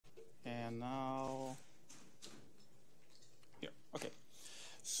And now, here, okay.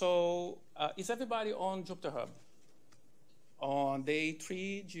 So is everybody on Jupyter Hub? On day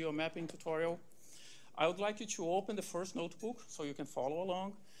 3 geomapping tutorial? I would like you to open the first notebook so you can follow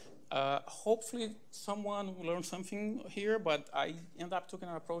along. Hopefully someone will learn something here, but I end up taking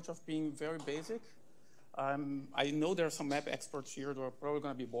an approach of being very basic. I know there are some map experts here that are probably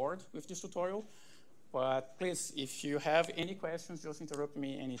going to be bored with this tutorial, but please, if you have any questions, just interrupt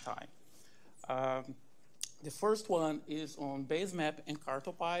me anytime. The first one is on Basemap and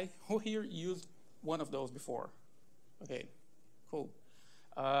Cartopy. Who here used one of those before? Okay, cool.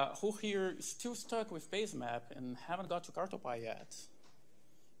 Who here is still stuck with Basemap and haven't got to Cartopy yet?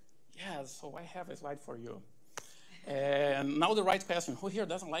 Yeah, so I have a slide for you. And now the right question. Who here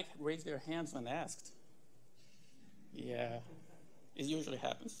doesn't like raise their hands when asked? Yeah, it usually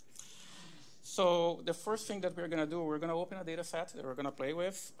happens. So the first thing that we're going to do, we're going to open a data set that we're going to play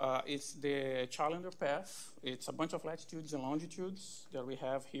with. It's the Challenger path. It's a bunch of latitudes and longitudes that we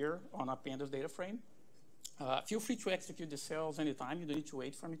have here on a pandas data frame. Feel free to execute the cells anytime. You don't need to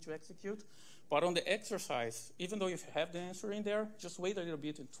wait for me to execute. But on the exercise, even though you have the answer in there, just wait a little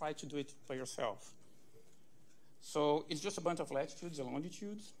bit and try to do it by yourself. So it's just a bunch of latitudes and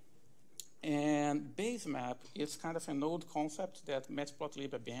longitudes. And Basemap is kind of an old concept that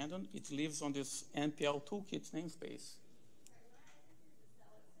Matplotlib abandoned. It lives on this NPL toolkit namespace.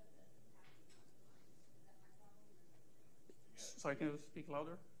 Sorry, can you speak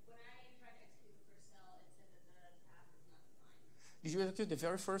louder? When I tried to execute the first cell, it said that the path was not defined. Did you execute the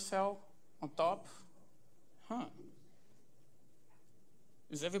very first cell on top? Huh.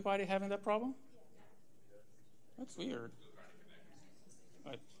 Is everybody having that problem? That's weird.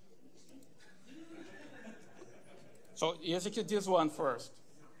 Right. So you execute this one first.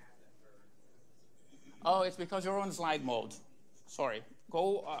 Oh, it's because you're on slide mode. Sorry.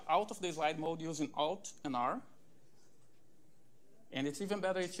 Go out of the slide mode using Alt and R. And it's even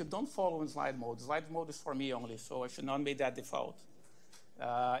better if you don't follow in slide mode. Slide mode is for me only, so I should not make that default.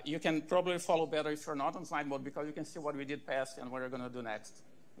 You can probably follow better if you're not on slide mode because you can see what we did past and what we're going to do next.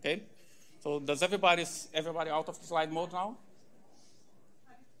 Okay? So does everybody out of the slide mode now?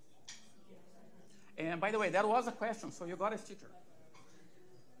 And by the way, that was a question, so you got a sticker.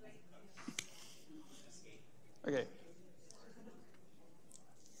 Okay.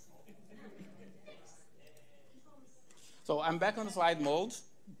 So I'm back on slide mode,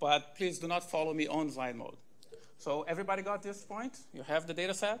 but please do not follow me on slide mode. So everybody got this point? You have the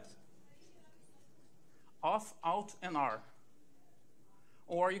data set? Off, Alt, and R.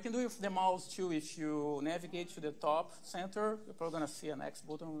 Or you can do it with the mouse too. If you navigate to the top center, you're probably going to see an X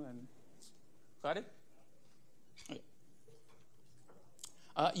button. And got it? Okay.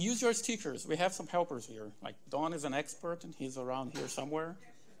 Use your stickers. We have some helpers here. Like Don is an expert, and he's around here somewhere.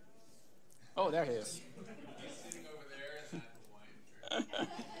 Oh, there he is. He's sitting over there in that point.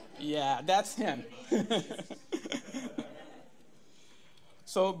 Yeah, that's him.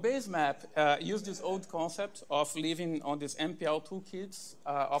 So Basemap used this old concept of living on these MPL toolkits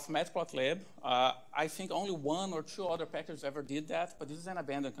of Matplotlib. I think only 1 or 2 other packages ever did that, but this is an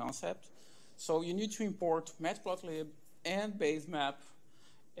abandoned concept. So you need to import Matplotlib and Basemap.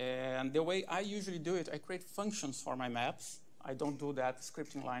 And the way I usually do it, I create functions for my maps. I don't do that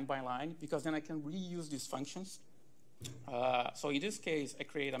scripting line by line because then I can reuse these functions. So in this case, I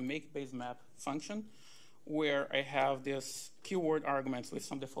create a make Basemap function where I have this keyword arguments with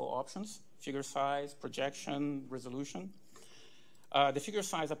some default options: figure size, projection, resolution. The figure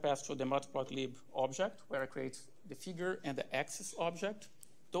size I pass to the Matplotlib object, where I create the figure and the axis object.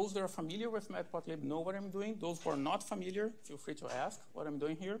 Those that are familiar with Matplotlib know what I'm doing. Those who are not familiar, feel free to ask what I'm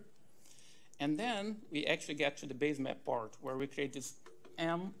doing here. And then we actually get to the Basemap part, where we create this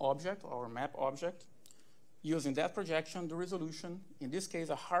M object, or map object, using that projection, the resolution, in this case,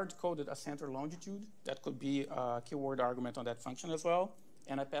 a hard-coded center longitude. That could be a keyword argument on that function as well.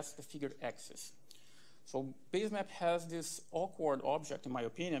 And I pass the figured axis. So Basemap has this awkward object, in my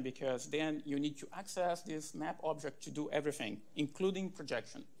opinion, because then you need to access this map object to do everything, including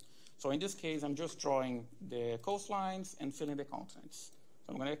projection. So in this case, I'm just drawing the coastlines and filling the continents.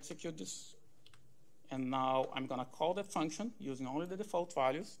 So I'm going to execute this. And now I'm going to call that function using only the default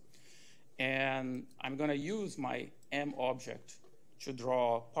values. And I'm going to use my M object to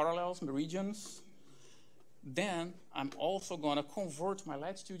draw parallels, meridians. Then I'm also going to convert my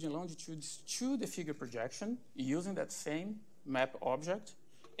latitudes and longitudes to the figure projection using that same map object.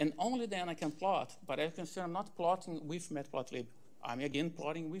 And only then I can plot. But as you can see, I'm not plotting with Matplotlib. I'm again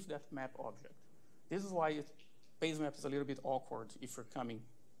plotting with that map object. This is why Basemap is a little bit awkward if you're coming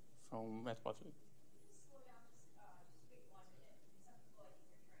from Matplotlib.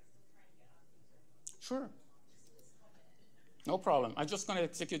 Sure. No problem. I'm just going to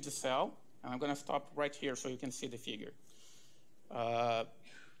execute the cell, and I'm going to stop right here so you can see the figure.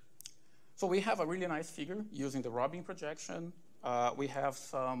 So we have a really nice figure using the Robin projection. We have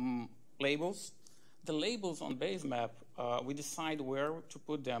some labels. The labels on base map, we decide where to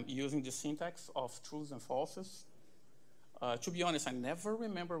put them using the syntax of truths and falses. To be honest, I never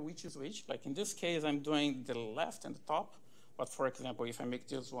remember which is which. Like in this case, I'm doing the left and the top. But for example, if I make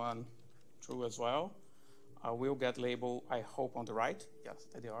this one true as well, I will get label, I hope, on the right. Yes,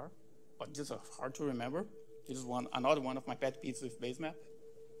 there they are. But these are hard to remember. This is another one of my pet peeves with base map. So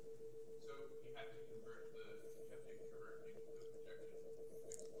you have to convert things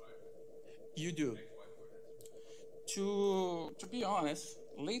to the projection X, Y. You do. X, Y coordinates. To be honest,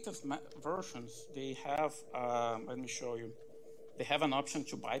 latest versions, they have, let me show you. They have an option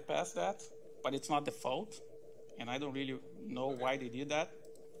to bypass that, but it's not default. And I don't really know why they did that.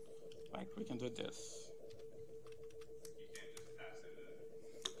 Like, we can do this. You can't just pass in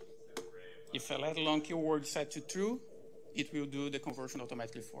an array of If I let along keyword set to true, it will do the conversion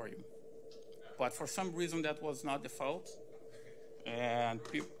automatically for you. But for some reason, that was not default. And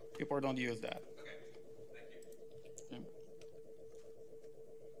people don't use that. Okay, thank you. Okay.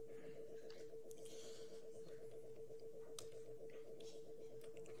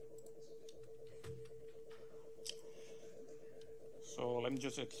 So let me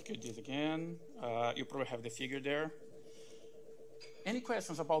just execute this again. You probably have the figure there. Any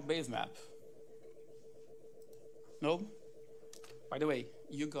questions about base map? No? By the way,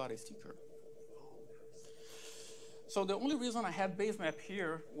 you got a sticker. So the only reason I had base map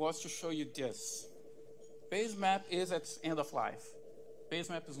here was to show you this. Base map is at its end of life. Base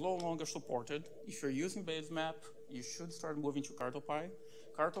map is no longer supported. If you're using base map, you should start moving to CartoPy.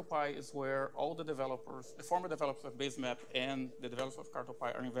 CartoPy is where all the developers, the former developers of base map and the developers of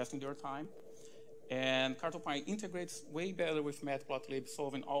CartoPy are investing their time. And CartoPy integrates way better with Matplotlib,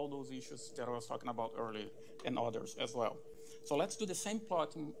 solving all those issues that I was talking about earlier, and others as well. So let's do the same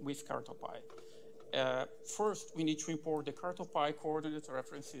plotting with CartoPy. First, we need to import the CartoPy coordinate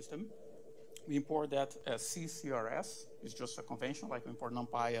reference system. We import that as CCRS. It's just a convention, like we import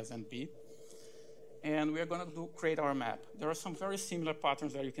NumPy as NP. And we are going to create our map. There are some very similar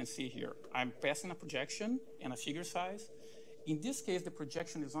patterns that you can see here. I'm passing a projection and a figure size. In this case, the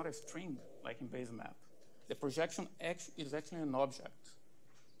projection is not a string like in base map. The projection is actually an object.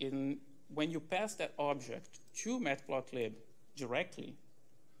 When you pass that object to Matplotlib directly,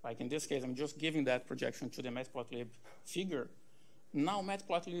 like in this case, I'm just giving that projection to the Matplotlib figure. Now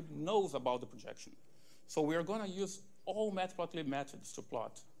Matplotlib knows about the projection. So we are going to use all Matplotlib methods to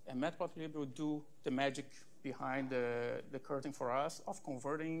plot. And Matplotlib will do the magic behind the curtain for us of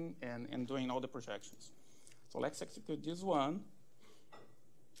converting and doing all the projections. So let's execute this one.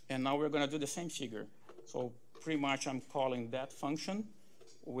 And now we're going to do the same figure. So pretty much I'm calling that function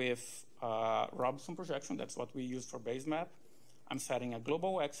with Robson projection. That's what we use for base map. I'm setting a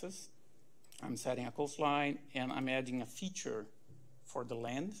global axis. I'm setting a coastline. And I'm adding a feature for the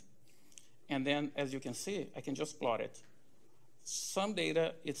land. And then, as you can see, I can just plot it. Some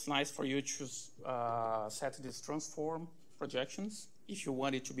data, it's nice for you to set this transform projections if you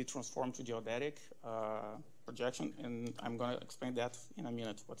want it to be transformed to geodetic projection, and I'm going to explain that in a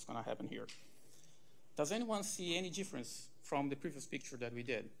minute, what's going to happen here. Does anyone see any difference from the previous picture that we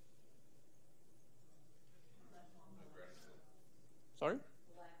did? Sorry?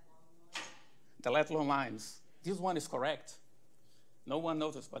 The lat long lines. This one is correct. No one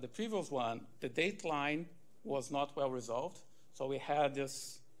noticed, but the previous one, the date line was not well resolved. So we had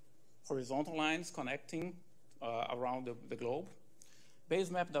this horizontal lines connecting around the globe.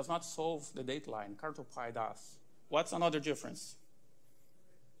 Base map does not solve the date line. CartoPy does. What's another difference?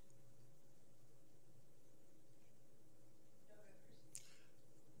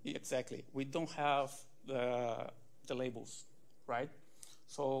 Exactly. We don't have the labels, right?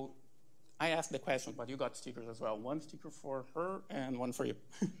 So I asked the question, but you got stickers as well. One sticker for her and one for you.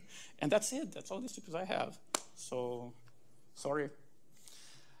 And that's it. That's all the stickers I have. So sorry.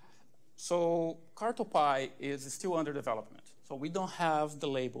 So CartoPy is still under development. So we don't have the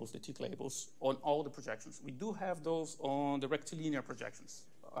labels, the tick labels, on all the projections. We do have those on the rectilinear projections.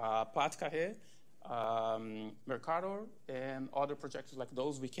 Plat Carré, Mercator, and other projections like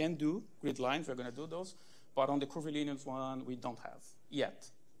those we can do. Grid lines, we're going to do those. But on the curvilinear one, we don't have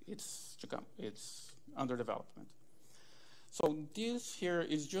yet. It's to come. It's under development. So this here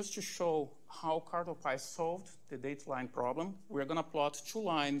is just to show how CartoPy solved the date line problem. We're going to plot two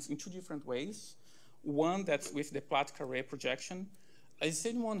lines in two different ways. One that's with the Plat Carré projection. Is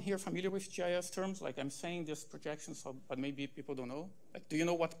anyone here familiar with GIS terms? Like I'm saying this projection, but maybe people don't know. Like, do you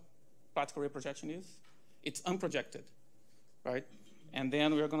know what plot array projection is? It's unprojected, right? And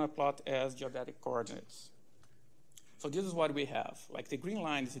then we're going to plot as geodetic coordinates. So this is what we have. Like the green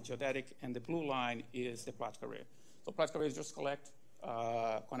line is the geodetic, and the blue line is the plot array. So plot array is just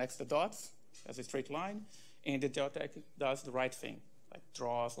connects the dots as a straight line, and the geodetic does the right thing, like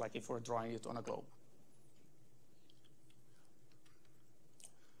draws, like if we're drawing it on a globe.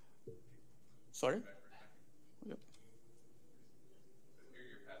 Sorry? Yep. So here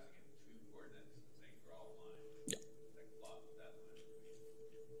you're passing in 2 coordinates and saying draw a line. Yeah. Like plot that line.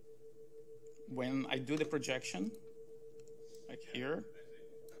 When I do the projection, like here,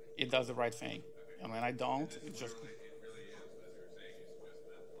 it does the right thing. And when I don't, it just... It really is, as you were saying,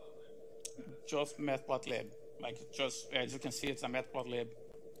 it's just matplotlib. Like just, as you can see, it's a matplotlib.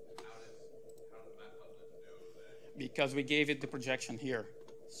 How does Matplotlib know that? Because we gave it the projection here.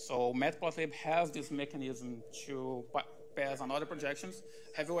 So matplotlib has this mechanism to pass on other projections.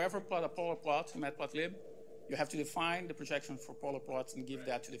 Have you ever plotted a polar plot in matplotlib? You have to define the projection for polar plots and give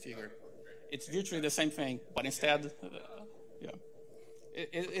that to the figure. It's virtually the same thing, but instead, yeah.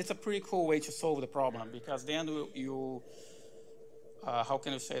 It's a pretty cool way to solve the problem, because then you how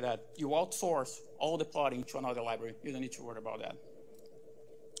can you say that? You outsource all the plotting to another library. You don't need to worry about that.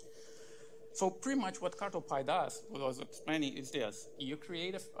 So pretty much what CartoPy does, what I was explaining, is this. You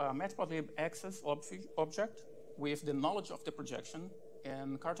create a matplotlib access object with the knowledge of the projection,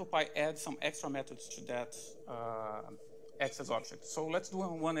 and CartoPy adds some extra methods to that access object. So let's do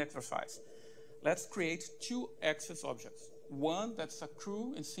one exercise. Let's create 2 access objects. One that's a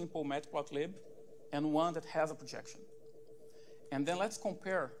crude and simple matplotlib, and one that has a projection. And then let's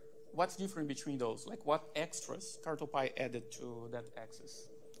compare what's different between those, like what extras CartoPy added to that access.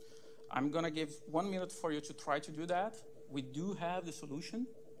 I'm going to give 1 minute for you to try to do that. We do have the solution.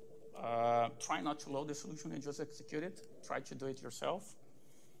 Try not to load the solution and just execute it. Try to do it yourself.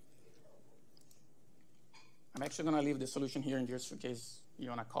 I'm actually going to leave the solution here in just in case you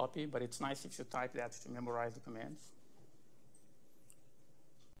want to copy, but it's nice if you type that to memorize the commands.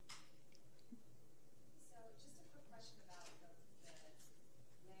 So just a quick question about the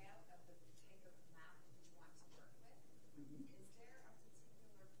layout of the type of map that you want to work with. Is there a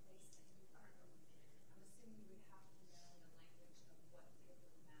particular place that you are, I'm assuming you would have to know the language of what type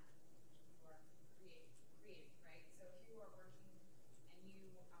of map you are creating, right? So if you are working and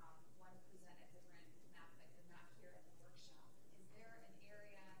you want to present a different map, like the map here at the workshop, is there an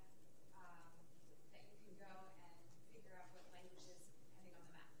area that you can go and figure out what languages, depending on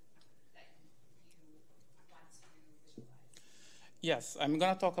the map, that you want to visualize? Yes, I'm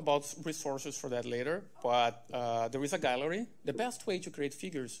going to talk about resources for that later, but there is a gallery. The best way to create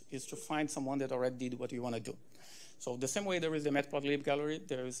figures is to find someone that already did what you want to do. So the same way there is the matplotlib gallery,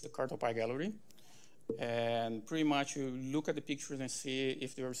 there is the CartoPy gallery. And pretty much you look at the pictures and see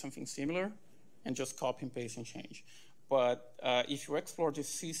if there is something similar, and just copy and paste and change. But if you explore the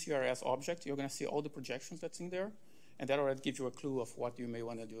CCRS object, you're going to see all the projections that's in there, and that already gives you a clue of what you may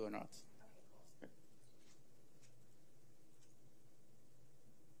want to do or not.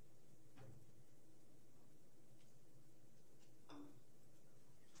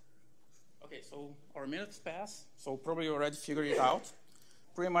 Okay, so our minutes pass, so probably you already figured it out.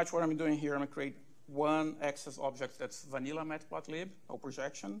 Pretty much what I'm doing here, I'm going to create one access object that's vanilla matplotlib, no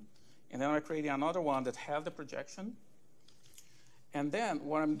projection, and then I'm creating another one that has the projection. And then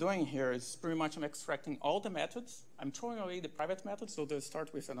what I'm doing here is pretty much I'm extracting all the methods. I'm throwing away the private methods, so they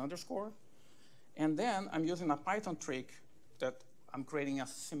start with an underscore. And then I'm using a Python trick that I'm creating a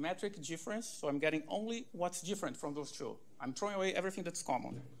symmetric difference, so I'm getting only what's different from those 2. I'm throwing away everything that's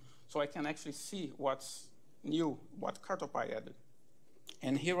common, so I can actually see what's new, what CartoPy added.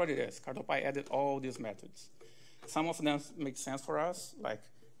 And here what it is. CartoPy added all these methods. Some of them make sense for us, like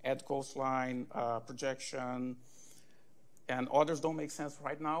add coastline, projection, and others don't make sense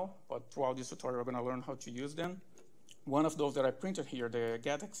right now, but throughout this tutorial, we're going to learn how to use them. One of those that I printed here, the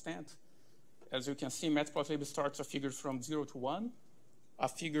get extent. As you can see, matplotlib starts a figure from 0 to 1. A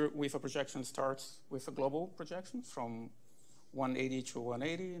figure with a projection starts with a global projection from 180 to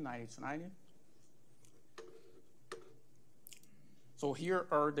 180, 90 to 90. So here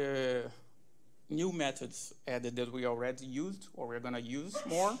are the new methods added that we already used, or we're going to use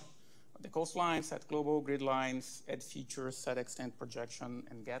more. The coastline, set global, grid lines, add features, set extent, projection,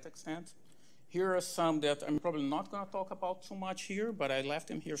 and get extent. Here are some that I'm probably not going to talk about too much here, but I left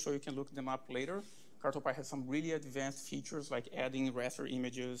them here so you can look them up later. CartoPy has some really advanced features like adding raster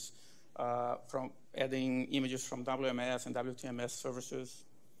images, adding images from WMS and WTMS services.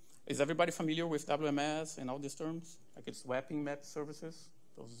 Is everybody familiar with WMS and all these terms? Like it's mapping map services,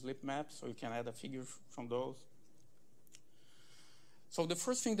 those slip maps, so you can add a figure from those. So the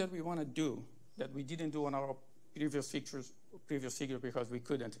first thing that we want to do that we didn't do on our previous figure because we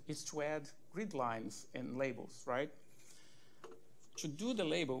couldn't is to add grid lines and labels, right? To do the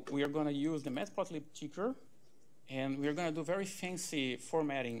label, we are going to use the Matplotlib ticker, and we are going to do very fancy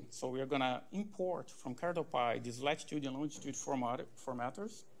formatting. So we are going to import from CartoPy these latitude and longitude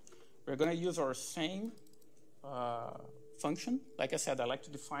formatters. We're going to use our same function. Like I said, I like to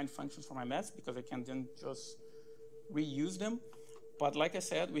define functions for my maps because I can then just reuse them. But like I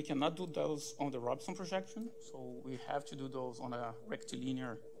said, we cannot do those on the Robson projection. So we have to do those on a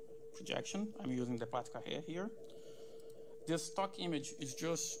rectilinear projection. I'm using the Platcaret here. This stock image is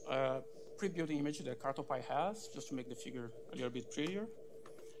just a pre-built image that CartoPy has, just to make the figure a little bit prettier.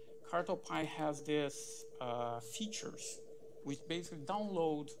 CartoPy has this features which basically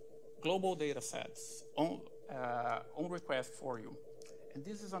download global data sets on request for you. And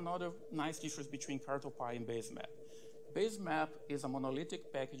this is another nice difference between CartoPy and BaseMap. BaseMap is a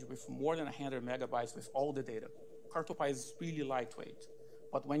monolithic package with more than 100 megabytes with all the data. CartoPy is really lightweight.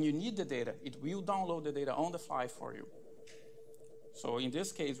 But when you need the data, it will download the data on the fly for you. So in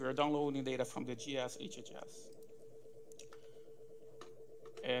this case, we're downloading data from the GS HHS.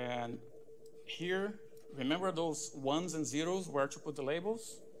 And here, remember those ones and zeros where to put the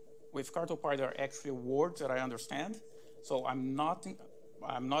labels? With CartoPy, there are actually words that I understand. So I'm not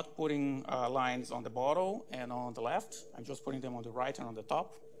putting lines on the bottom and on the left. I'm just putting them on the right and on the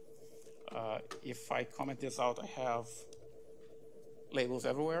top. If I comment this out, I have labels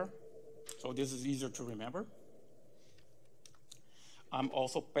everywhere. So this is easier to remember. I'm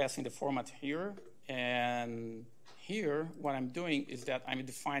also passing the format here. And here, what I'm doing is that I'm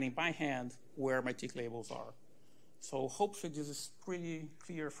defining by hand where my tick labels are. So hopefully this is pretty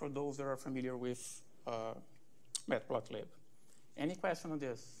clear for those that are familiar with Matplotlib. Any question on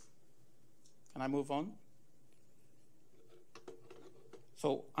this? Can I move on?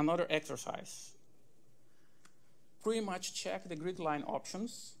 So another exercise. Pretty much check the grid line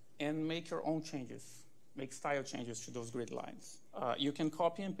options and make your own changes. Make style changes to those grid lines. You can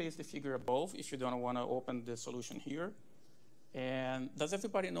copy and paste the figure above if you don't want to open the solution here. And does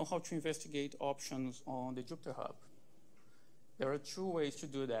everybody know how to investigate options on the Jupyter Hub? There are two ways to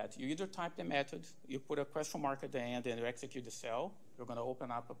do that. You either type the method, you put a question mark at the end, and you execute the cell. You're going to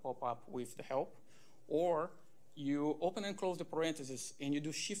open up a pop-up with the help. Or you open and close the parentheses, and you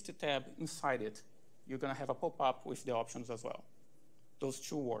do Shift-Tab inside it. You're going to have a pop-up with the options as well. Those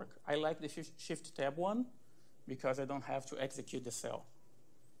two work. I like the Shift-Tab one because I don't have to execute the cell.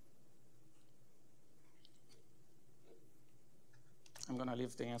 I'm going to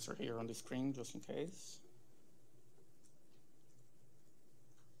leave the answer here on the screen just in case.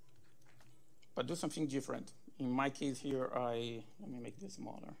 But do something different. In my case here, let me make this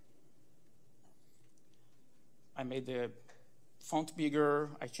smaller. I made the font bigger,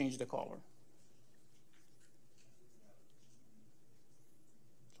 I changed the color.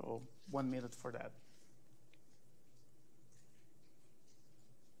 So 1 minute for that.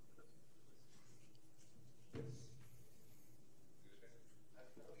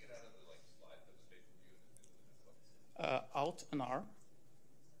 Alt and R.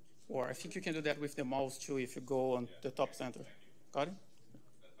 Or I think you can do that with the mouse too if you go on the top center. Got it?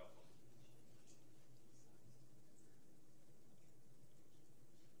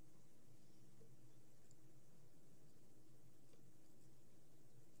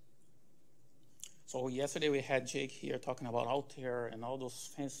 So yesterday we had Jake here talking about Altair and all those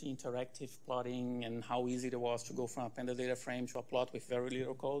fancy interactive plotting and how easy it was to go from a pandas data frame to a plot with very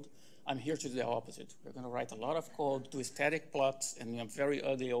little code. I'm here to do the opposite. We're going to write a lot of code, do static plots, and a very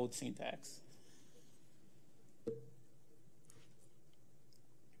ugly old syntax.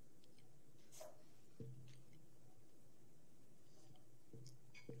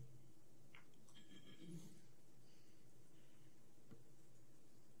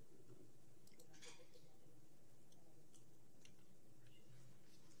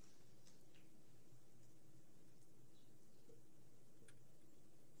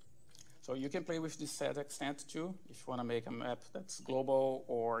 So you can play with this set extent too, if you want to make a map that's global,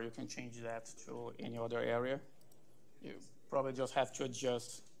 or you can change that to any other area. You probably just have to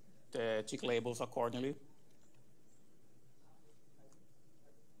adjust the tick labels accordingly.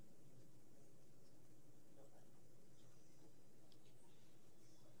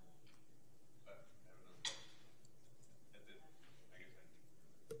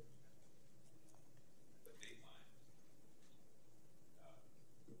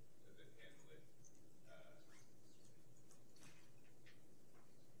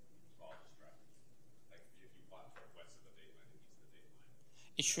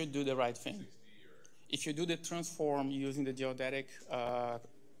 It should do the right thing. If you do the transform using the geodetic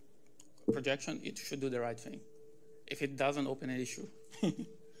projection, it should do the right thing. If it doesn't, open an issue.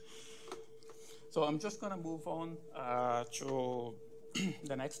 So I'm just going to move on to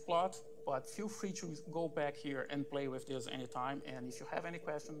the next plot, but feel free to go back here and play with this anytime. And if you have any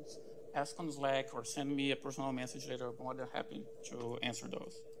questions, ask on Slack or send me a personal message later. I'm more than happy to answer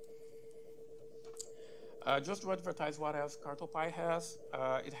those. Just to advertise what else CartoPy has,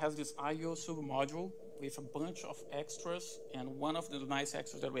 it has this IO submodule with a bunch of extras. And one of the nice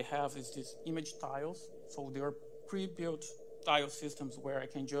extras that we have is these image tiles. So they are pre-built tile systems where I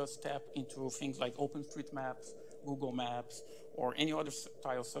can just tap into things like OpenStreetMaps, Google Maps, or any other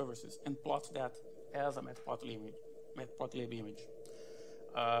tile services and plot that as a Matplotlib image.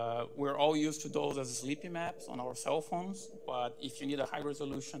 We're all used to those as sleepy maps on our cell phones, but if you need a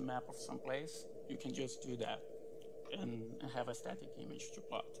high-resolution map of some place, you can just do that and have a static image to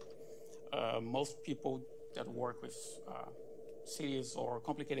plot. Most people that work with cities or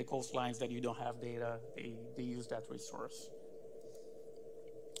complicated coastlines that you don't have data, they use that resource.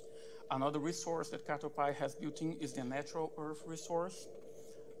 Another resource that CartoPy has built in is the Natural Earth resource.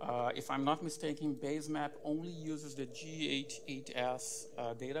 If I'm not mistaken, BaseMap only uses the GH8S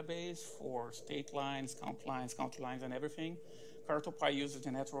database for state lines, county lines, and everything. CartoPy uses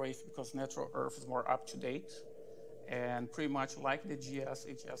the Natural Earth because Natural Earth is more up to date. And pretty much like the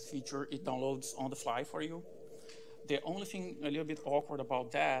GSHS feature, it downloads on the fly for you. The only thing a little bit awkward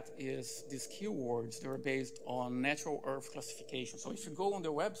about that is these keywords, they're based on natural earth classification. So if you go on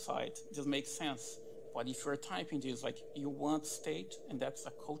their website, it just makes sense. But if you're typing this, like you want state, and that's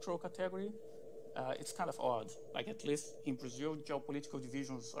a cultural category, it's kind of odd. Like at least in Brazil, geopolitical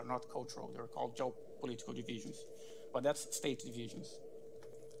divisions are not cultural. They're called geopolitical divisions. But that's state divisions.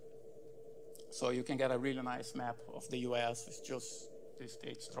 So you can get a really nice map of the US with just the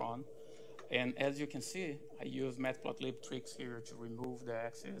states drawn. And as you can see, I use Matplotlib tricks here to remove the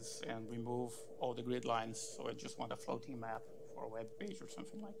axes and remove all the grid lines. So I just want a floating map for a web page or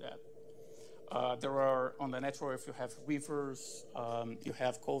something like that. There are, on the natural earth, you have rivers, you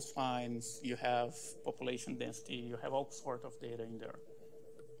have coastlines, you have population density, you have all sorts of data in there.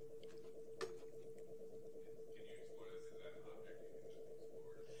 Can you explore this? Is that an object you can just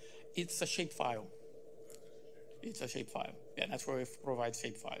explore? It's a shapefile. It's a shapefile. Yeah, natural earth provides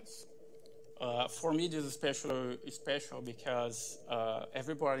shapefiles. For me, this is special because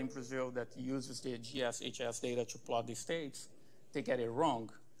everybody in Brazil that uses the GSHS data to plot the states, they get it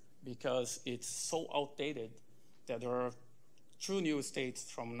wrong because it's so outdated that there are 2 new states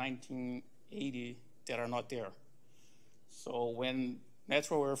from 1980 that are not there. So when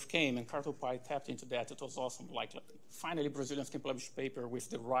Natural Earth came and CartoPy tapped into that, it was awesome. Like finally, Brazilians can publish a paper with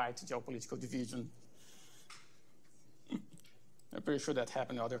the right geopolitical division. I'm pretty sure that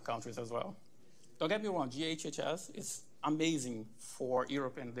happened in other countries as well. Don't get me wrong, GHHS is amazing for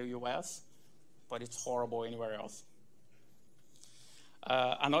Europe and the US, but it's horrible anywhere else.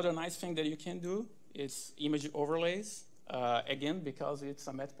 Another nice thing that you can do is image overlays. Again, because it's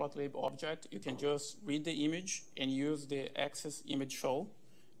a Matplotlib object, you can just read the image and use the axis image show.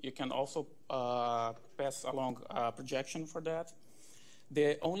 You can also pass along a projection for that.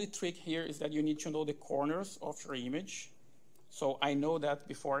 The only trick here is that you need to know the corners of your image. So I know that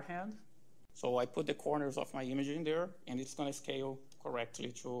beforehand. So I put the corners of my image in there, and it's going to scale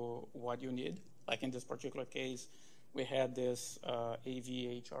correctly to what you need. Like in this particular case, we had this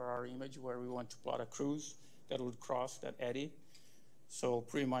AVHRR image where we want to plot a cruise that would cross that eddy. So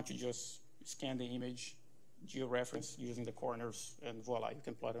pretty much you just scan the image, georeference using the corners, and voila, you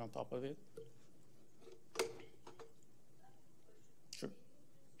can plot it on top of it. Sure.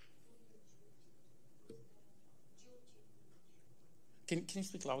 Can you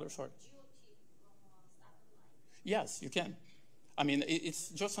speak louder? Sorry. Yes, you can. I mean, it's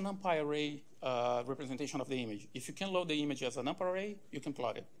just an NumPy array representation of the image. If you can load the image as a NumPy array, you can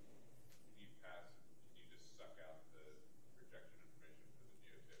plot it. Can you just suck out the projection information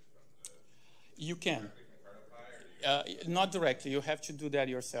for the geotip from the... You can. Directly from CartoPy, or Not directly. You have to do that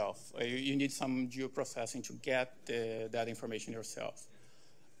yourself. You need some geoprocessing to get that information yourself.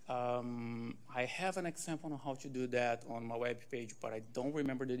 I have an example on how to do that on my web page, but I don't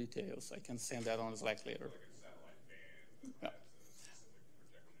remember the details. I can send that on Slack later. Yeah.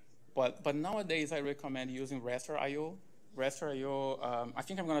 But nowadays, I recommend using raster.io. Raster.io, I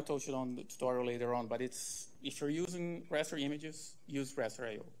think I'm going to touch it on the tutorial later on, but if you're using raster images, use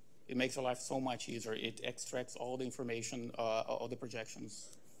raster.io. It makes your life so much easier. It extracts all the information, all the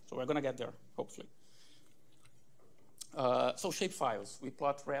projections. So we're going to get there, hopefully. So shapefiles. We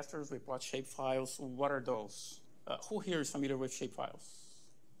plot rasters, we plot shapefiles. What are those? Who here is familiar with shapefiles?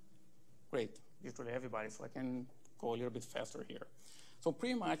 Great. virtually everybody, so I can go a little bit faster here. So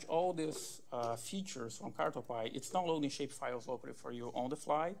pretty much all these features from CartoPy, it's downloading shape files locally for you on the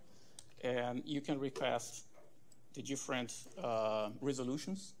fly, and you can request the different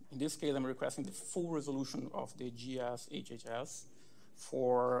resolutions. In this case, I'm requesting the full resolution of the GS HHS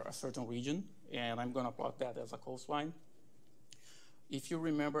for a certain region, and I'm going to plot that as a coastline. If you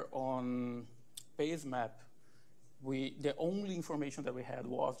remember on base map, the only information that we had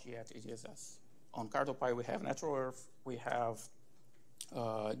was GS HHS. On CartoPy, we have natural earth, we have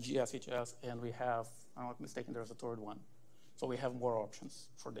GSHS, and we have, if I'm not mistaken, there's a third one. So we have more options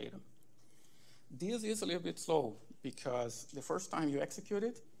for data. This is a little bit slow because the first time you execute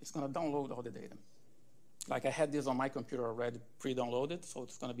it, it's going to download all the data. Like I had this on my computer already pre-downloaded, so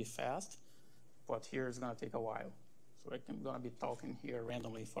it's going to be fast, but here it's going to take a while. So I'm going to be talking here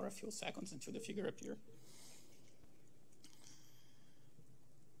randomly for a few seconds until the figure appears.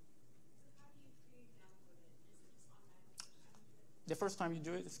 The first time you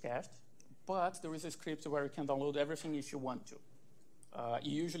do it, it's cached, but there is a script where you can download everything if you want to.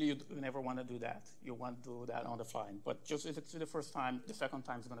 Usually you never want to do that. You want to do that on the fly. But just if it's the first time, the second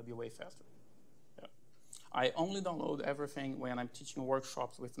time is going to be way faster. Yeah. I only download everything when I'm teaching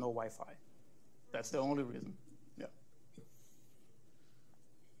workshops with no Wi-Fi. That's the only reason. Yeah.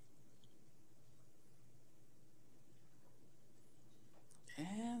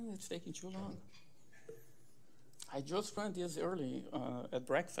 And it's taking too long. I just ran this early at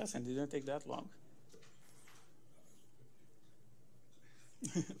breakfast and it didn't take that long.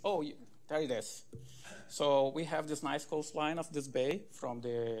 Oh, there it is. So we have this nice coastline of this bay from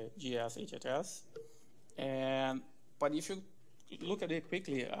the GS HHS. But if you look at it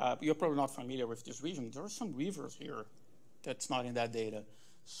quickly, you're probably not familiar with this region. There are some rivers here that's not in that data.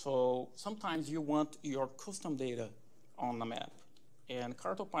 So sometimes you want your custom data on the map. And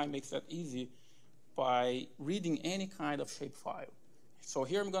CartoPy makes that easy by reading any kind of shapefile. So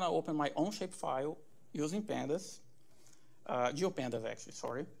here I'm going to open my own shapefile using pandas, GeoPandas actually,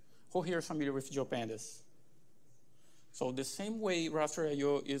 sorry. Who here is familiar with GeoPandas? So the same way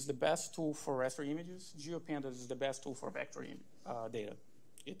raster.io is the best tool for raster images, GeoPandas is the best tool for vector data.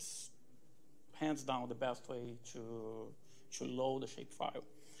 It's hands down the best way to load a shapefile.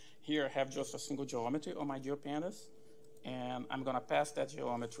 Here I have just a single geometry on my GeoPandas, and I'm going to pass that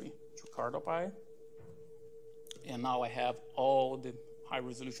geometry to CartoPy. And now I have all the high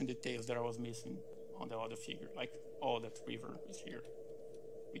resolution details that I was missing on the other figure, like all that river is here,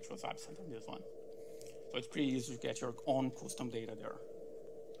 which was absent on this one. So it's pretty easy to get your own custom data there.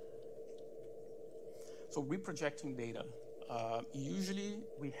 So reprojecting data. Usually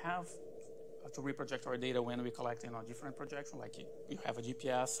we have to reproject our data when we collect in a different projection, like you have a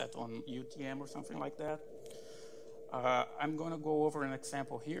GPS set on UTM or something like that. I'm going to go over an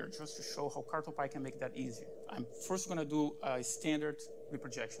example here just to show how CartoPy can make that easier. I'm first going to do a standard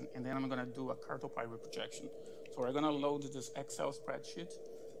reprojection, and then I'm going to do a CartoPy reprojection. So we're going to load this Excel spreadsheet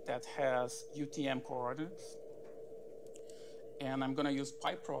that has UTM coordinates. And I'm going to use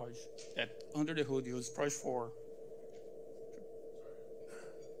PyProj that under the hood use Proj 4. Sorry,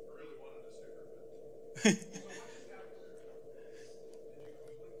 I really wanted to sticker, but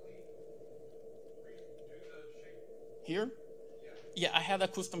Here? Yeah, I had a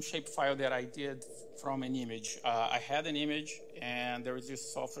custom shape file that I did from an image. I had an image, and there is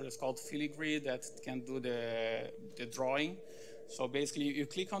this software that's called Filigree that can do the drawing. So basically, you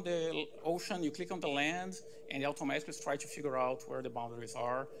click on the ocean, you click on the land, and it automatically tries to figure out where the boundaries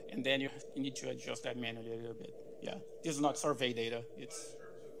are, and then you need to adjust that manually a little bit. Yeah, this is not survey data. It's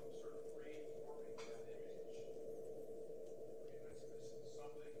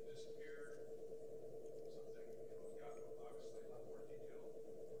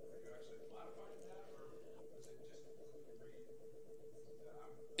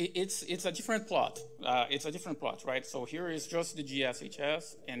It's a different plot. It's a different plot, right? So here is just the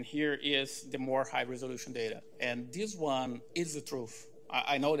GSHS, and here is the more high resolution data. And this one is the truth.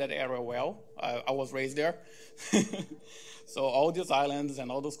 I know that area well. I was raised there. So all these islands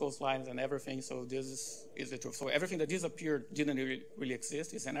and all those coastlines and everything, so this is the truth. So everything that disappeared didn't really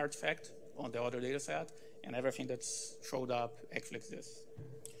exist. It's an artifact on the other data set, and everything that's showed up actually exists.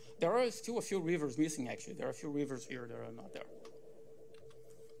 There are still a few rivers missing, actually. There are a few rivers here that are not there.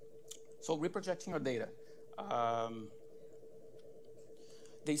 So reprojecting your data.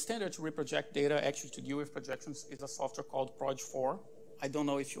 The standard to reproject data actually to deal with projections is a software called Proj 4. I don't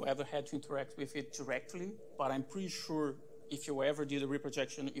know if you ever had to interact with it directly, but I'm pretty sure if you ever did a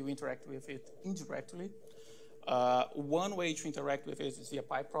reprojection, you interact with it indirectly. One way to interact with it is via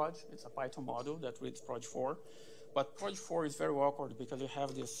PyProj. It's a Python module that reads Proj 4. But Proj 4 is very awkward because you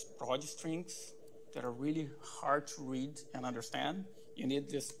have these Proj strings that are really hard to read and understand. You need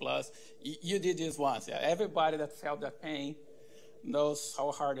this plus. You did this once. Yeah? Everybody that felt that pain knows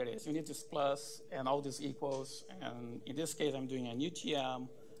how hard it is. You need this plus and all these equals. And in this case, I'm doing an UTM.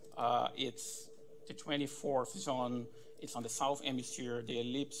 It's the 24th zone. It's on the south hemisphere. The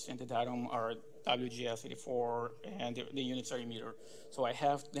ellipse and the datum are WGS84, and the units are in meter. So I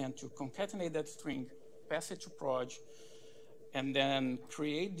have then to concatenate that string, pass it to Proj, and then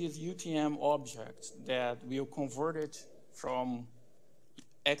create this UTM object that will convert it from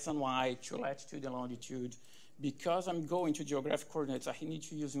X and Y to latitude and longitude. Because I'm going to geographic coordinates, I need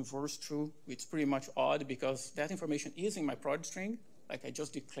to use inverse true, which is pretty much odd because that information is in my Proj string. Like I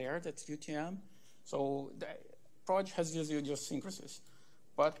just declared that's UTM. So the Proj has this idiosyncrasies.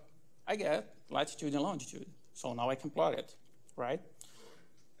 But I get latitude and longitude. So now I can plot it, right?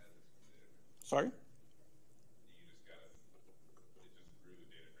 Sorry?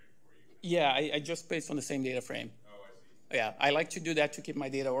 Yeah, I just paste on the same data frame. Oh, I see. Yeah, I like to do that to keep my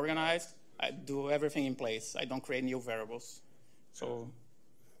data organized. I do everything in place. I don't create new variables. So,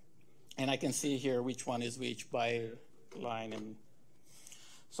 and I can see here which one is which by line. And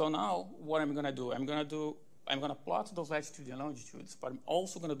so now what I'm gonna do, I'm gonna plot those latitudes and longitudes, but I'm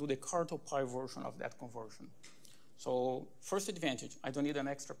also gonna do the CartoPy version of that conversion. So first advantage, I don't need an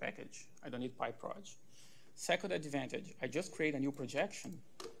extra package. I don't need PyProj. Second advantage, I just create a new projection,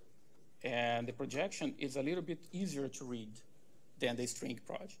 and the projection is a little bit easier to read than the string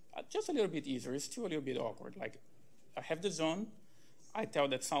proj. Just a little bit easier. It's still a little bit awkward. Like I have the zone. I tell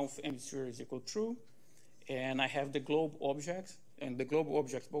that south hemisphere is equal true, and I have the globe object, and the globe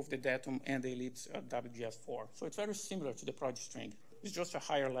object, both the datum and the ellipse are WGS4. So it's very similar to the proj string. It's just a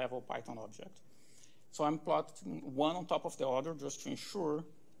higher level Python object. So I'm plotting one on top of the other just to ensure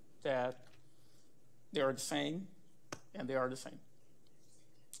that they are the same, and they are the same.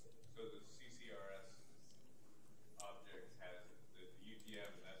 So the CCRS object has the UTM,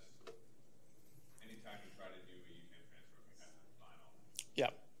 and that's anytime you try to do a UTM transfer, we have to define all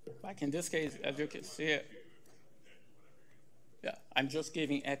that. Yeah, like in this case, as you can see, yeah, I'm just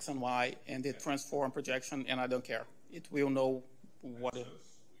giving X and Y and the transform projection, and I don't care. It will know what it is.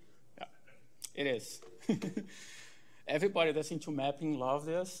 Yeah, it is. Everybody that's into mapping loves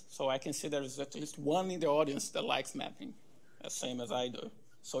this, so I can see there's at least one in the audience that likes mapping, the same as I do.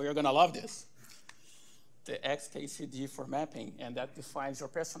 So you're gonna love this. The XKCD for mapping, and that defines your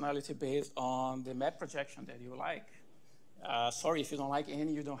personality based on the map projection that you like. Sorry, if you don't like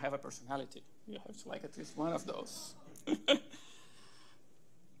any, you don't have a personality. You have to like at least one of those.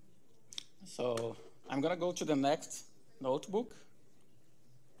 So I'm gonna go to the next notebook.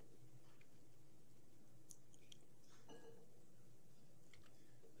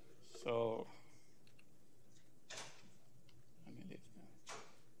 So let me leave that.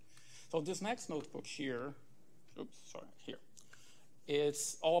 So this next notebook here, here,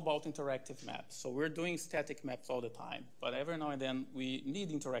 it's all about interactive maps. So we're doing static maps all the time, but every now and then we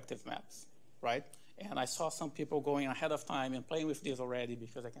need interactive maps, right? And I saw some people going ahead of time and playing with this already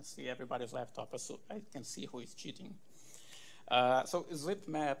because I can see everybody's laptop, so I can see who is cheating. So Zip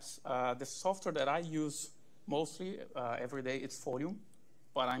Maps, the software that I use mostly every day, it's Folium.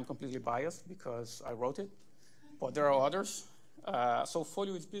 But I'm completely biased because I wrote it. But there are others. So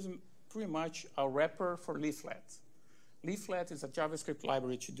Folio is pretty much a wrapper for Leaflet. Leaflet is a JavaScript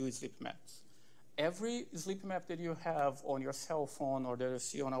library to do sleep maps. Every sleep map that you have on your cell phone or that you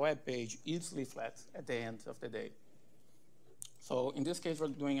see on a web page is Leaflet at the end of the day. So in this case, we're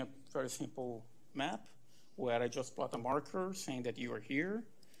doing a very simple map where I just plot a marker saying that you are here.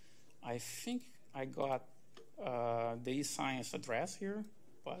 I think I got the eScience address here,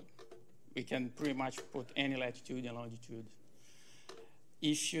 but we can pretty much put any latitude and longitude.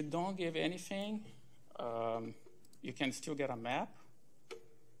 If you don't give anything, you can still get a map.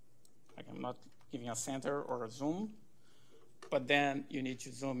 Like I'm not giving a center or a zoom, but then you need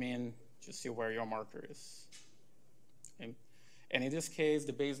to zoom in to see where your marker is. Okay? And in this case,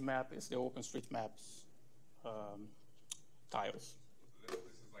 the base map is the OpenStreetMaps tiles. So this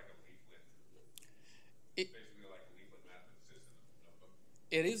is like a leaflet. Basically like a leaflet map in the system notebook.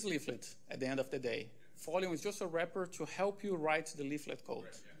 It is Leaflet at the end of the day. Folium is just a wrapper to help you write the Leaflet code.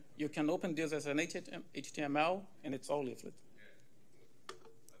 Right, yeah. You can open this as an HTML, and it's all Leaflet. Yeah.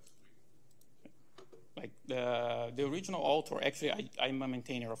 That's sweet. Like the original author, actually, I'm a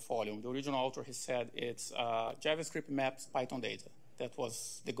maintainer of Folium. The original author, he said it's JavaScript maps Python data. That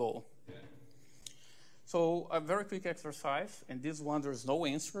was the goal. Yeah. So a very quick exercise, and this one there's no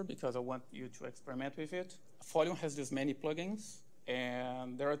answer because I want you to experiment with it. Folium has these many plugins,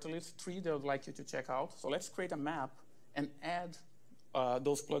 And there are at least 3 that I would like you to check out. So let's create a map and add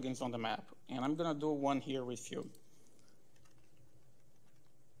those plugins on the map. And I'm going to do one here with you.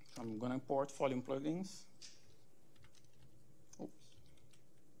 So I'm going to import volume plugins. Oops.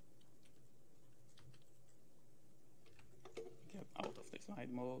 Get out of the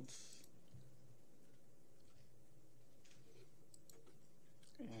slide mode.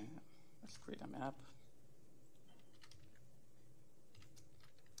 And let's create a map.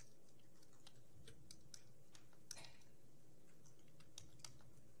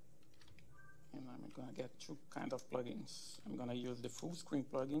 And I'm going to get 2 kinds of plugins. I'm going to use the full screen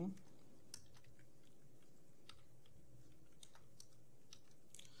plugin.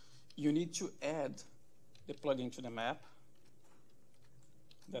 You need to add the plugin to the map.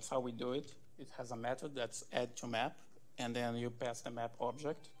 That's how we do it. It has a method that's add to map, and then you pass the map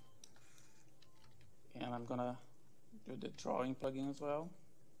object. And I'm going to do the drawing plugin as well.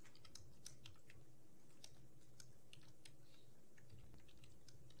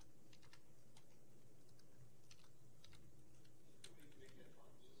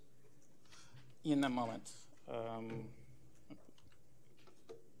 In a moment.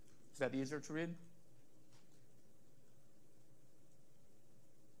 Is that easier to read?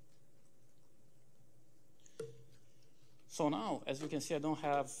 So now, as you can see, I don't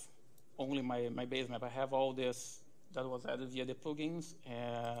have only my base map. I have all this that was added via the plugins,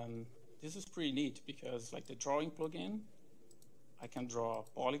 and this is pretty neat because, like the drawing plugin, I can draw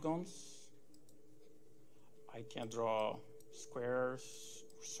polygons, I can draw squares,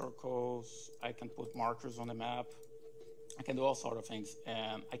 circles, I can put markers on the map, I can do all sorts of things,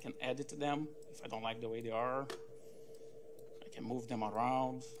 and I can edit them if I don't like the way they are. I can move them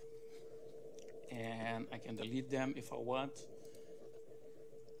around, and I can delete them if I want.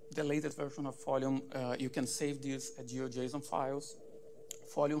 The latest version of Volume, you can save these as GeoJSON files.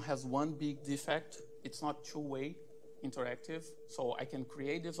 Volume has one big defect. It's not two-way interactive. So I can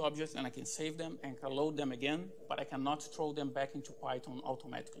create these objects and I can save them and can load them again, but I cannot throw them back into Python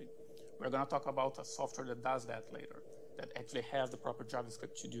automatically. We're going to talk about a software that does that later, that actually has the proper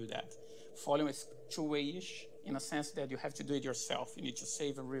JavaScript to do that. Volume is two-way-ish in a sense that you have to do it yourself. You need to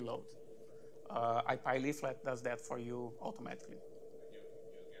save and reload. IPyLeaflet does that for you automatically.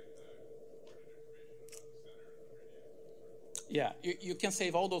 Yeah, you can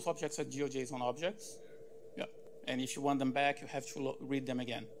save all those objects as GeoJSON objects. Yeah, and if you want them back, you have to read them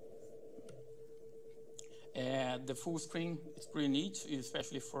again. And the full screen is pretty neat,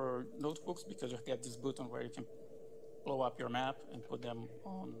 especially for notebooks, because you get this button where you can blow up your map and put them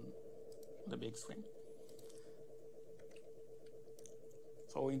on the big screen.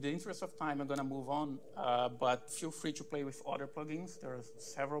 So in the interest of time, I'm going to move on, but feel free to play with other plugins. There are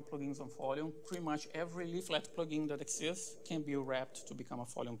several plugins on Volume. Pretty much every leaflet plugin that exists can be wrapped to become a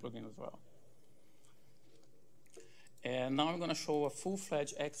Volume plugin as well. And now I'm going to show a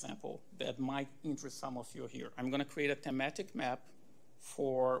full-fledged example that might interest some of you here. I'm going to create a thematic map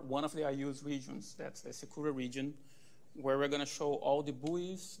for one of the IU's regions, that's the Secura region, where we're going to show all the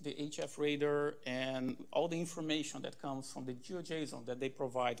buoys, the HF radar, and all the information that comes from the GeoJSON that they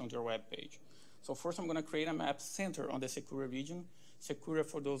provide on their web page. So first I'm going to create a map centered on the Secura region. Secura,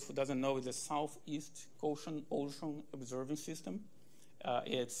 for those who doesn't know, is the Southeast Ocean Observing System.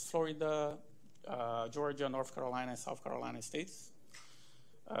 It's Florida, Georgia, North Carolina, and South Carolina states.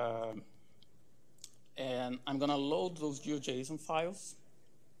 And I'm going to load those GeoJSON files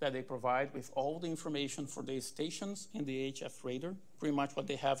that they provide with all the information for the stations in the HF radar. Pretty much what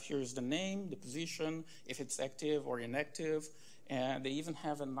they have here is the name, the position, if it's active or inactive, and they even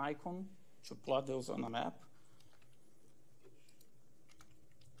have an icon to plot those on a map.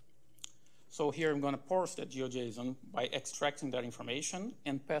 So here I'm going to parse that GeoJSON by extracting that information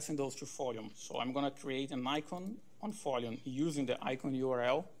and passing those to Volume. So I'm going to create an icon on Volume using the icon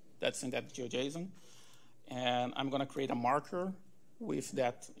URL that's in that GeoJSON, and I'm going to create a marker with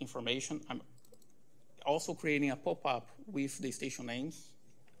that information. I'm also creating a pop-up with the station names.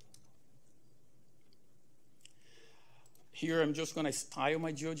 Here I'm just going to style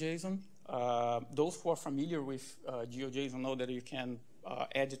my GeoJSON. Those who are familiar with GeoJSON know that you can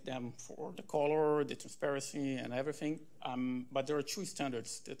edit them for the color, the transparency, and everything. But there are two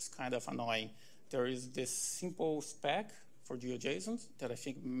standards that's kind of annoying. There is this simple spec for GeoJSON that I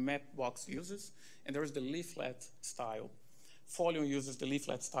think Mapbox uses, and there is the leaflet style. Volume uses the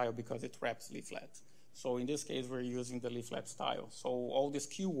leaflet style because it wraps leaflet. So in this case, we're using the leaflet style. So all these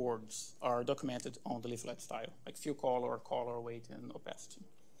keywords are documented on the leaflet style, like fill color, weight, and opacity.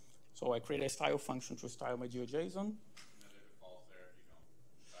 So I create a style function to style my GeoJSON.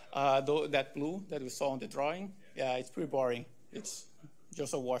 That blue that we saw on the drawing, yeah, it's pretty boring. It's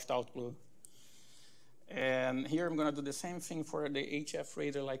just a washed out blue. And here I'm going to do the same thing for the HF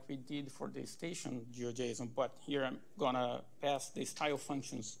radar like we did for the station GeoJSON, but here I'm going to pass the style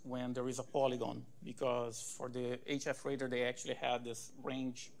functions when there is a polygon, because for the HF radar they actually had this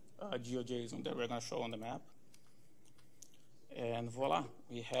range GeoJSON that we're going to show on the map. And voila,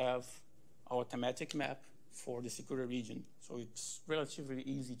 we have our thematic map for the security region. So it's relatively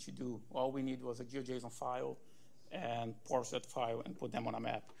easy to do. All we need was a GeoJSON file and parse that file and put them on a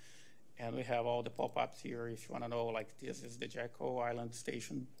map. And we have all the pop-ups here if you want to know, like this is the Jacko Island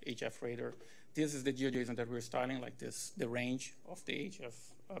Station HF radar. This is the GeoJSON that we're styling, like this, the range of the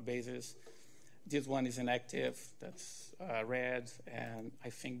HF bases. This one is inactive, that's red, and I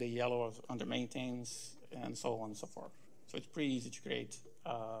think the yellow is under maintains, and so on and so forth. So it's pretty easy to create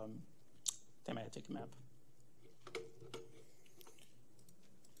thematic map.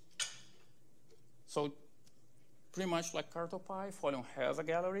 So pretty much like CartoPy, Folium has a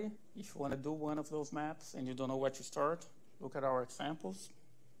gallery. If you want to do one of those maps and you don't know where to start, look at our examples.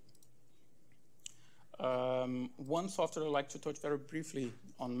 One software I'd like to touch very briefly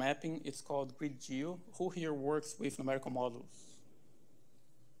on mapping, it's called GridGeo. Who here works with numerical models?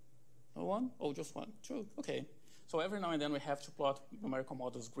 No one? Oh, just one. Two. Okay. So every now and then we have to plot numerical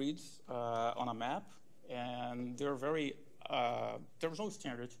models grids on a map, and they're very, there's no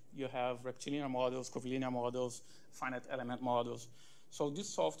standard. You have rectilinear models, curvilinear models, finite element models. So this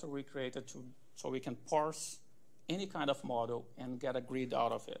software we created so we can parse any kind of model and get a grid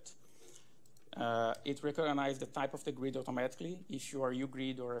out of it. It recognizes the type of the grid automatically if you are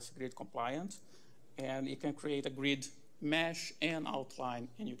UGrid or SGrid compliant, and it can create a grid mesh and outline,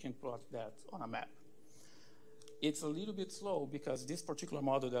 and you can plot that on a map. It's a little bit slow because this particular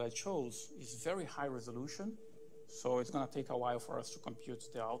model that I chose is very high resolution, so it's going to take a while for us to compute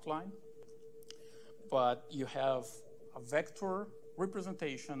the outline. But you have a vector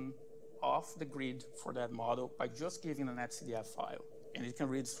representation of the grid for that model by just giving an etcdf file. And it can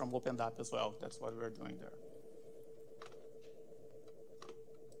read from OpenDAP as well. That's what we're doing there.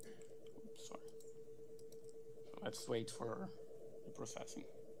 Oops, sorry. So let's wait for the processing.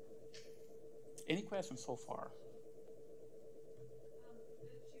 Any questions so far?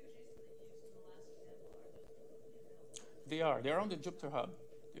 They are on the Jupyter Hub,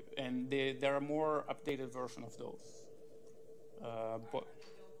 and there are more updated versions of those. But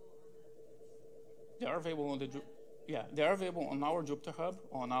they are available on the they are available on our Jupyter Hub,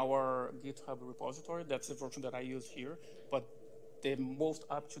 on our GitHub repository. That's the version that I use here. But the most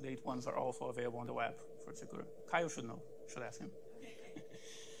up-to-date ones are also available on the web for security. Kyle should know. Should ask him.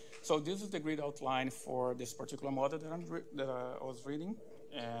 So this is the grid outline for this particular model that I was reading,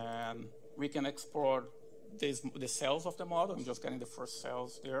 and we can explore the cells of the model. I'm just getting the first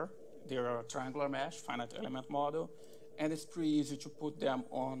cells there. They're a triangular mesh, finite element model, and it's pretty easy to put them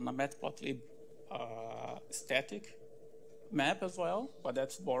on a matplotlib static map as well, but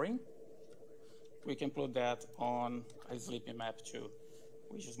that's boring. We can put that on a sleepy map too,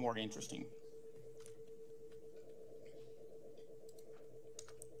 which is more interesting.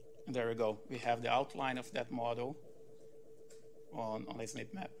 And there we go. We have the outline of that model on a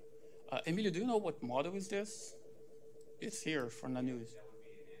sleep map. Emilio, do you know what model is this? It's here from the news.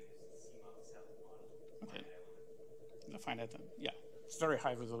 Okay. The finite, yeah. It's very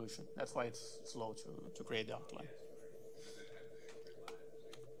high resolution. That's why it's slow to create the outline.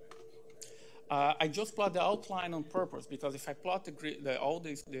 I just plot the outline on purpose because if I plot all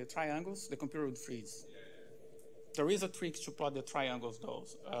the triangles, the computer would freeze. There is a trick to plot the triangles, though.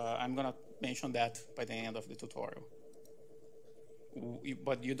 I'm going to mention that by the end of the tutorial.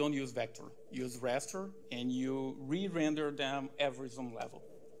 But you don't use vector. Use raster, and you re-render them every zoom level.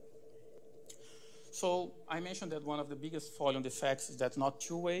 So I mentioned that one of the biggest Folium defects is that not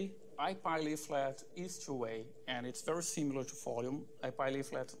two-way. IPyLeaflet is two-way, and it's very similar to Folium.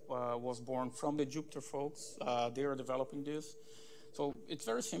 IPyLeaflet was born from the Jupyter folks. They are developing this. So it's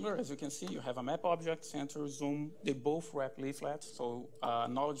very similar. As you can see, you have a map object, center, zoom. They both wrap leaflets, so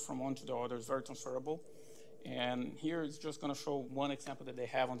knowledge from one to the other is very transferable. And here it's just going to show one example that they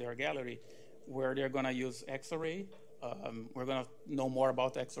have on their gallery where they're going to use X-array. We're going to know more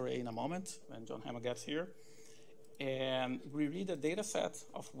about X-array in a moment when John Hammer gets here. And we read a data set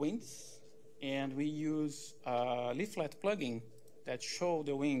of winds, and we use a leaflet plugin that show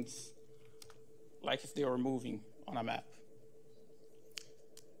the winds like if they were moving on a map.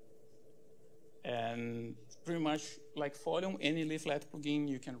 And pretty much like Folium, any leaflet plugin,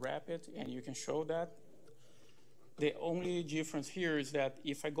 you can wrap it and you can show that. The only difference here is that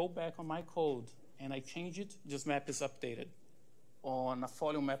if I go back on my code and I change it, this map is updated. On a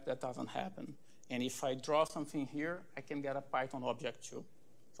Folium map, that doesn't happen. And if I draw something here, I can get a Python object too.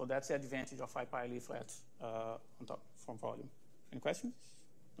 So that's the advantage of IPyLeaflet on top from volume. Any questions?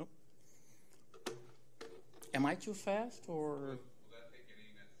 No? Am I too fast or? Will that take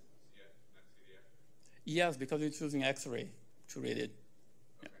any NetCDF? Yes, because it's using X-ray to read it.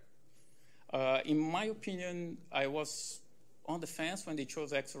 Okay. Yeah. In my opinion, I was on the fence when they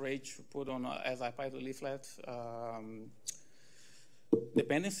chose X-ray to put on as IPyLeaflet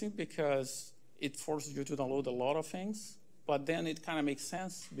dependency, because it forces you to download a lot of things. But then it kind of makes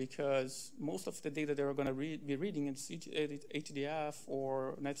sense because most of the data they're going to be reading is HDF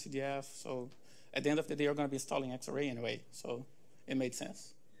or NetCDF. So at the end of the day, you're going to be installing X-ray anyway. So it made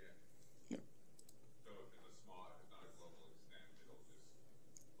sense. Yeah. So if it's a small, if it's not a global extent, it'll just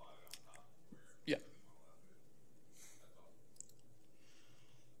plot it on top where Yeah. That's all.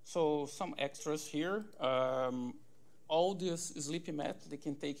 So some extras here. All this sleepy map, they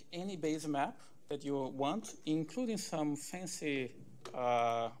can take any base map that you want, including some fancy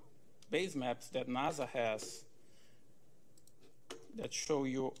base maps that NASA has that show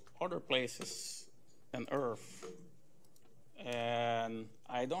you other places than Earth. And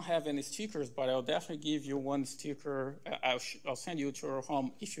I don't have any stickers, but I'll definitely give you one sticker. I'll send you to your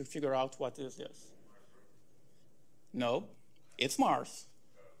home if you figure out what is this. No, it's Mars.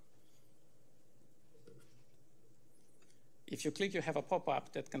 If you click, you have a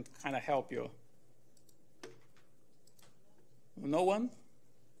pop-up that can kind of help you. No one? Is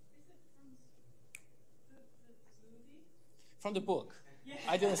it from the movie? From the book. Yeah.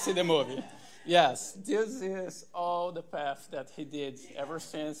 I didn't see the movie. Yes, this is all the path that he did ever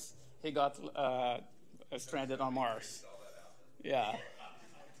since he got stranded on Mars. Yeah,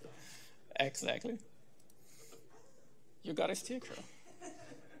 exactly. You got a sticker.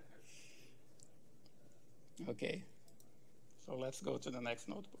 Okay, so let's go to the next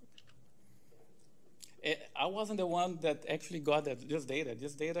notebook. I wasn't the one that actually got this data.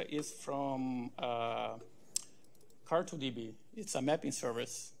 This data is from Car2DB. It's a mapping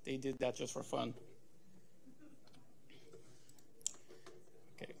service. They did that just for fun.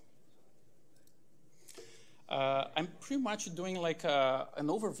 Okay. I'm pretty much doing like an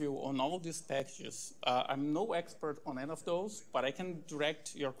overview on all of these packages. I'm no expert on any of those, but I can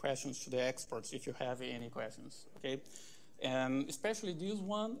direct your questions to the experts if you have any questions, okay? And especially this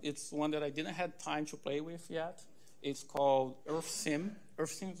one, it's one that I didn't have time to play with yet. It's called EarthSim.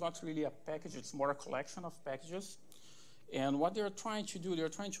 EarthSim is not really a package, it's more a collection of packages. And what they're trying to do, they're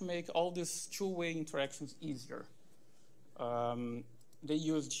trying to make all these two-way interactions easier. They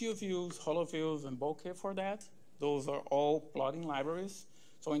use GeoViews, HoloViews, and Bokeh for that. Those are all plotting libraries.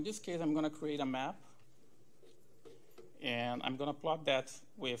 So in this case, I'm gonna create a map. And I'm gonna plot that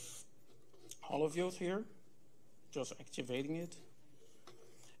with HoloViews here, just activating it.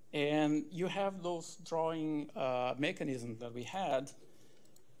 And you have those drawing mechanisms that we had,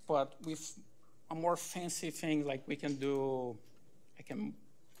 but with a more fancy thing, like we can do, I can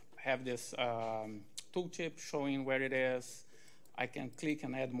have this tooltip showing where it is. I can click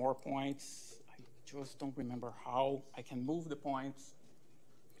and add more points. I just don't remember how. I can move the points.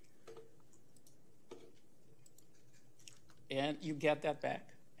 And you get that back.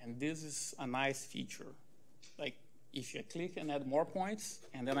 And this is a nice feature. Like if you click and add more points,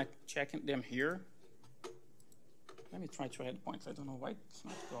 and then I check them here. Let me try to add points. I don't know why it's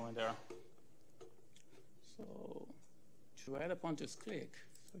not going there. So to add a point, just click.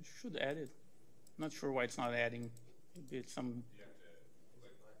 So it should add it. Not sure why it's not adding. Maybe it's some. You have to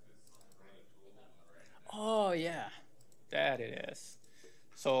click like this, run a tool, Oh yeah, that it is.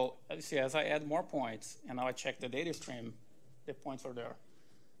 So you see, as I add more points, and now I check the data stream, the points are there.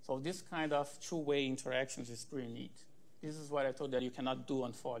 So this kind of two-way interactions is pretty neat. This is what I told that you cannot do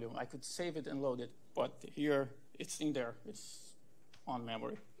on volume. I could save it and load it, but here it's in there. It's on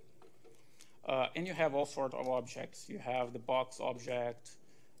memory. And you have all sorts of objects. You have the box object.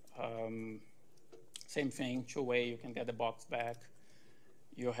 Same thing, two-way, you can get the box back.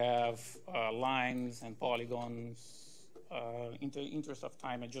 You have lines and polygons. In the interest of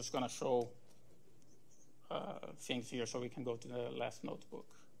time, I'm just going to show things here so we can go to the last notebook.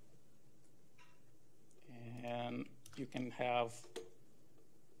 And you can have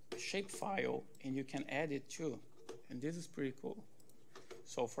a shapefile, and you can add it too. And this is pretty cool.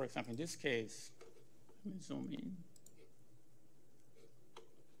 So for example, in this case, let me zoom in.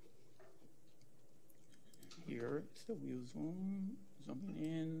 Here is the wheel zoom, zooming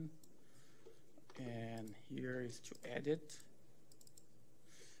in. And here is to edit.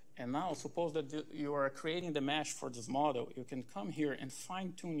 And now suppose that you are creating the mesh for this model. You can come here and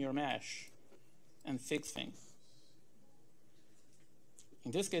fine tune your mesh and fix things.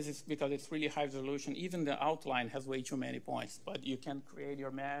 In this case, it's because it's really high resolution. Even the outline has way too many points, but you can create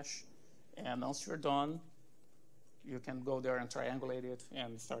your mesh, and once you're done, you can go there and triangulate it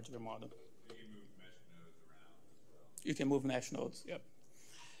and start your model. So you move mesh nodes around as well? You can move mesh nodes, yep.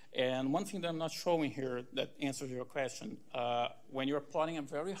 And one thing that I'm not showing here that answers your question, when you're plotting a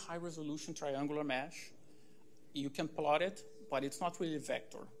very high resolution triangular mesh, you can plot it, but it's not really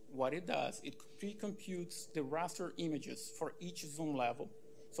vector. What it does, it pre-computes the raster images for each zoom level.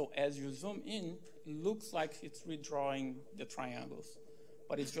 So as you zoom in, it looks like it's redrawing the triangles,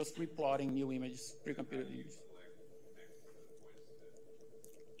 but it's just replotting new images, pre-computed images.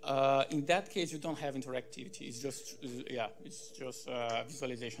 In that case, you don't have interactivity. It's just, yeah, it's just a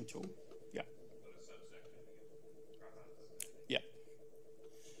visualization tool. Yeah. Yeah.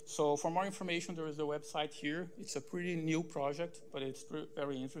 So for more information, there is a website here. It's a pretty new project, but it's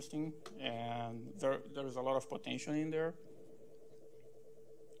very interesting, and there is a lot of potential in there.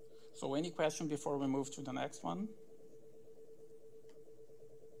 So any question before we move to the next one?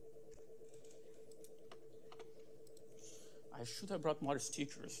 I should have brought more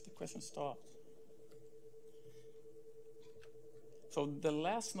stickers. The question stopped. So the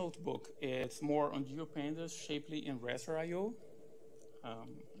last notebook is more on GeoPandas, Shapely, and Raster.io. Let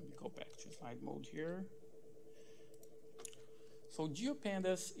me go back to slide mode here. So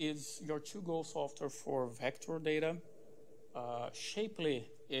GeoPandas is your to-go software for vector data.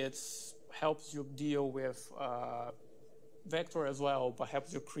 Shapely, it helps you deal with vector as well, but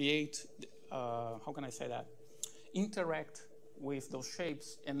helps you create, how can I say that? Interact with those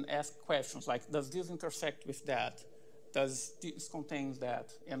shapes and ask questions like, does this intersect with that? Does this contains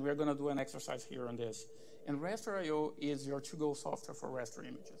that? And we're gonna do an exercise here on this. And Raster.io is your to-go software for raster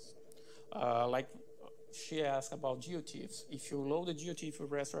images. Like she asked about geotiffs. If you load the geotiff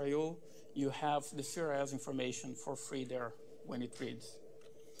with Raster.io, you have the CRS information for free there when it reads.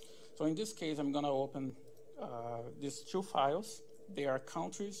 So in this case, I'm gonna open these two files. They are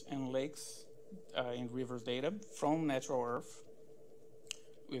countries and lakes in rivers data from Natural Earth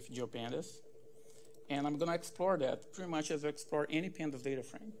with GeoPandas. And I'm gonna explore that pretty much as I explore any pandas data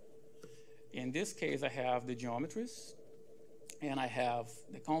frame. In this case, I have the geometries, and I have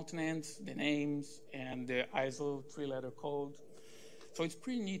the continents, the names, and the ISO 3-letter code. So it's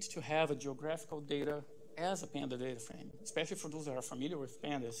pretty neat to have a geographical data as a panda data frame, especially for those that are familiar with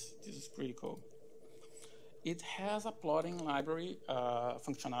pandas. This is pretty cool. It has a plotting library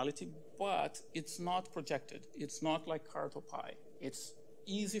functionality, but it's not projected. It's not like Cartopy. It's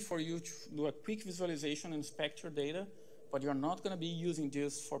easy for you to do a quick visualization and inspect your data, but you're not going to be using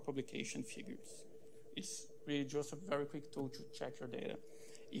this for publication figures. It's really just a very quick tool to check your data.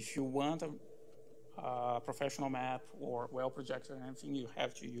 If you want a professional map or well-projected and everything, you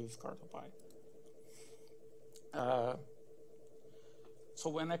have to use Cartopy. So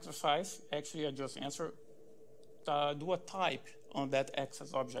one exercise, actually I just answered, do a type on that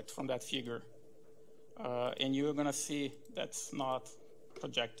access object from that figure. And you're gonna see that's not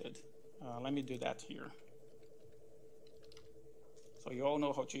projected. Let me do that here. So you all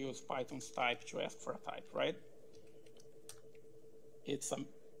know how to use Python's type to ask for a type, right? It's a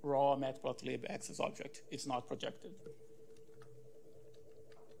raw matplotlib access object. It's not projected.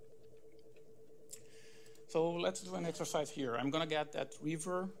 So let's do an exercise here. I'm gonna get that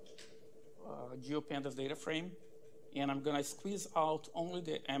river GeoPandas data frame, and I'm gonna squeeze out only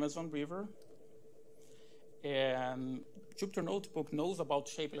the Amazon River. And Jupyter Notebook knows about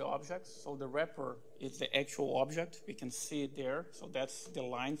Shapely objects, so the wrapper is the actual object. We can see it there, so that's the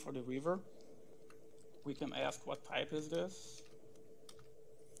line for the river. We can ask what type is this.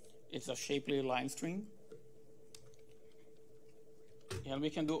 It's a Shapely line string. And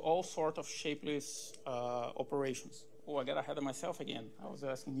we can do all sorts of Shapely's operations. Oh, I got ahead of myself again. I was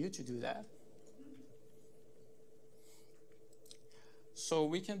asking you to do that. So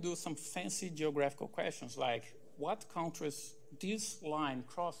we can do some fancy geographical questions like, what countries this line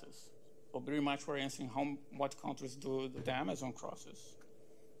crosses? So pretty much we're answering what countries do the Amazon crosses.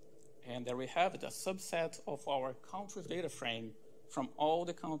 And there we have it, a subset of our countries data frame from all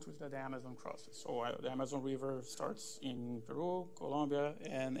the countries that the Amazon crosses. So the Amazon River starts in Peru, Colombia,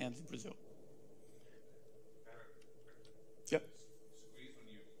 and ends in Brazil. Yep. Squeeze when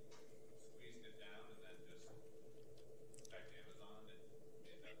you squeezed it down and then just back to Amazon and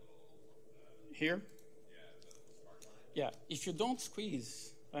made that little Here? Yeah, the spark line. Yeah, if you don't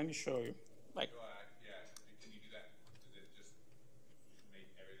squeeze, let me show you. Like, Yeah, can you do that? Does it just make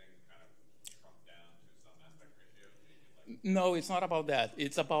everything kind of shrunk down to some aspect ratio? No, it's not about that.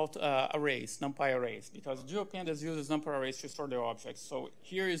 It's about arrays, NumPy arrays, because GeoPandas uses NumPy arrays to store their objects. So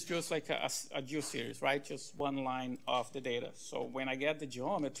here is just like a geoseries, right? Just one line of the data. So when I get the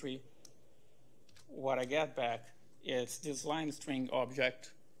geometry, what I get back is this line string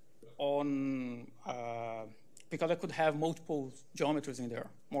object on, because I could have multiple geometries in there,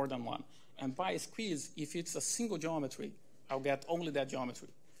 more than one. And by squeeze, if it's a single geometry, I'll get only that geometry.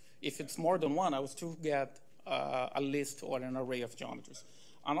 If it's more than one, I will still get a list or an array of geometries.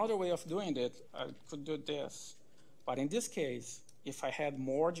 Another way of doing it, I could do this. But in this case, if I had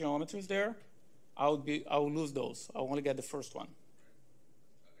more geometries there, I would lose those. I'll only get the first one.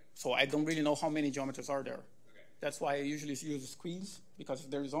 So I don't really know how many geometries are there. That's why I usually use squeeze, because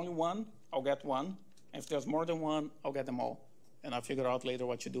if there is only one, I'll get one. If there's more than one, I'll get them all. And I'll figure out later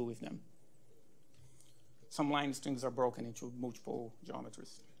what to do with them. Some line strings are broken into multiple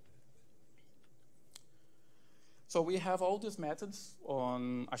geometries. So we have all these methods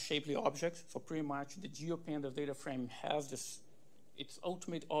on a shapely object. So pretty much the GeoPandas data frame has this, its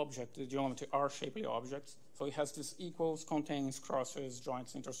ultimate object, the geometry are shapely objects. So it has this equals, contains, crosses,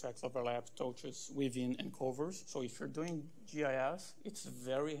 joints, intersects, overlaps, touches, within, and covers. So if you're doing GIS, it's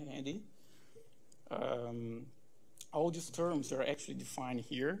very handy. All these terms are actually defined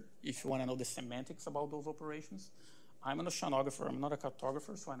here if you want to know the semantics about those operations. I'm an oceanographer, I'm not a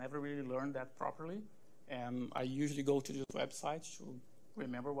cartographer, so I never really learned that properly. And I usually go to this website to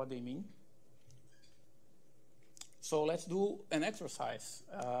remember what they mean. So let's do an exercise.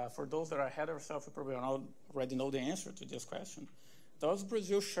 For those that are ahead of ourselves, we probably already know the answer to this question. Does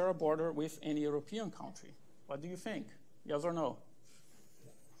Brazil share a border with any European country? What do you think? Yes or no?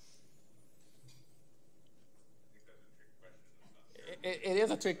 It is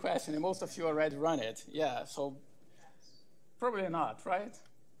a trick question, and most of you already run it. Yeah, so probably not, right?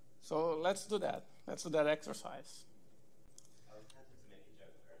 So let's do that. Let's do that exercise. I was tempted to make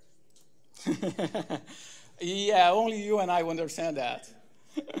a joke first. Yeah, only you and I will understand that.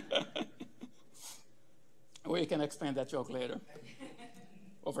 We can explain that joke later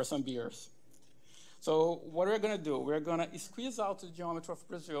over some beers. So what we're going to do, we're going to squeeze out the geometry of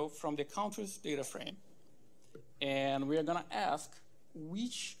Brazil from the country's data frame. And we're going to ask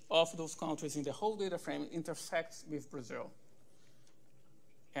which of those countries in the whole data frame intersects with Brazil.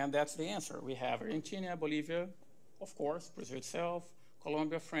 And that's the answer. We have Argentina, Bolivia, of course, Brazil itself,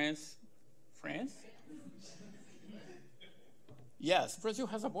 Colombia, France. France? Yes, Brazil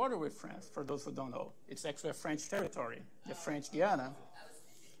has a border with France, for those who don't know. It's actually a French territory, the French Guiana.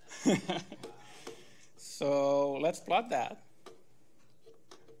 So let's plot that.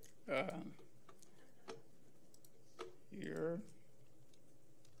 Here.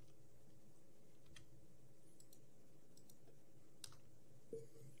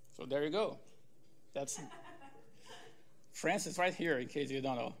 So there you go. That's France is right here, in case you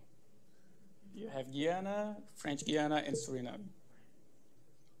don't know. You have Guyana, French Guiana, and Suriname.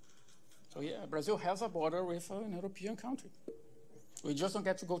 So yeah, Brazil has a border with an European country. We just don't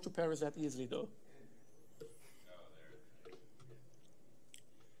get to go to Paris that easily, though.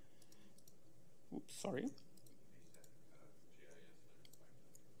 Oops, sorry.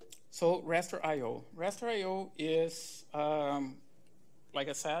 So raster.io. Raster.io is, like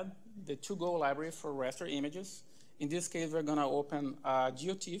I said, the to-go library for raster images. In this case, we're going to open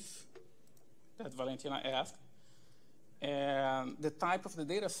GeoTIFF that Valentina asked. And the type of the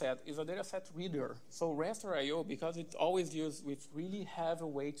data set is a data set reader. So raster.io, because it's always used with really heavy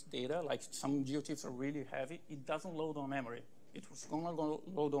weight data, like some GeoTIFFs are really heavy, it doesn't load on memory. It was going to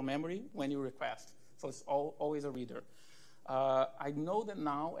load on memory when you request. So it's always a reader. I know that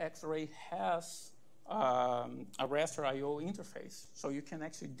now X-Ray has a raster.io interface. So you can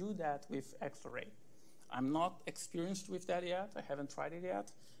actually do that with X-Ray. I'm not experienced with that yet. I haven't tried it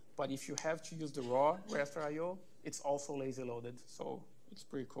yet. But if you have to use the raw raster.io, it's also lazy loaded. So it's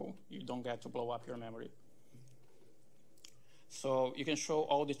pretty cool. You don't get to blow up your memory. So you can show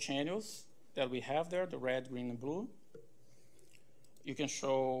all the channels that we have there, the red, green, and blue. You can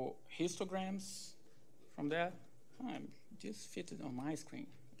show histograms from that. Just fit it on my screen.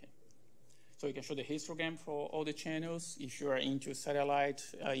 Okay. So you can show the histogram for all the channels. If you are into satellite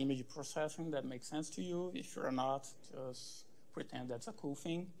image processing, that makes sense to you. If you're not, just pretend that's a cool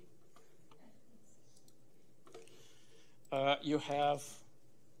thing. You have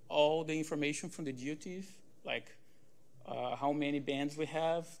all the information from the GeoTIFF, like how many bands we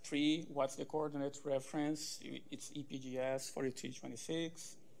have, 3, what's the coordinate reference, it's EPGS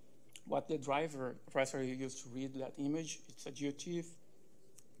 4326, what the driver raster you use to read that image, it's a GeoTIFF,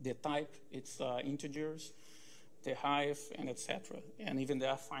 the type, it's integers, the height, and etc. And even the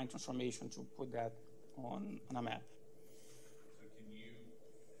affine transformation to put that on a map.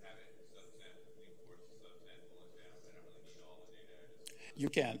 You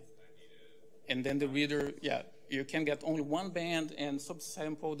can. And then the reader, yeah, you can get only one band and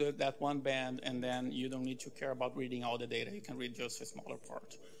subsample that one band, and then you don't need to care about reading all the data. You can read just a smaller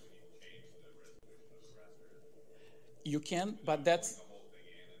part. You can, but that's,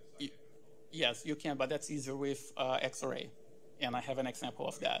 yes, you can, but that's easier with X-ray. And I have an example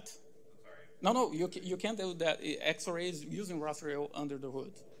of that. No, you can't do that. X-ray is using raster under the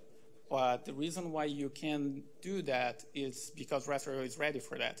hood. But the reason why you can do that is because raster is ready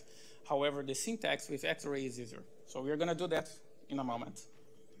for that. However, the syntax with X-ray is easier. So we're going to do that in a moment.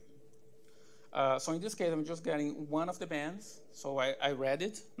 So in this case, I'm just getting one of the bands. So I read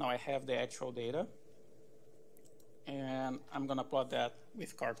it. Now I have the actual data. And I'm going to plot that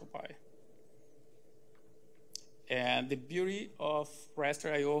with CartoPy. And the beauty of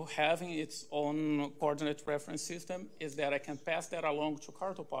raster IO having its own coordinate reference system is that I can pass that along to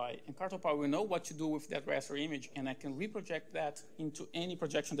CartoPy. And CartoPy will know what to do with that raster image, and I can reproject that into any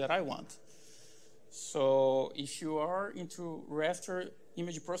projection that I want. So if you are into raster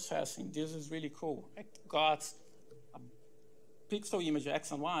image processing, this is really cool. I got a pixel image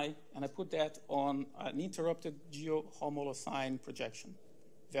X and Y, and I put that on an interrupted geo-homolocene projection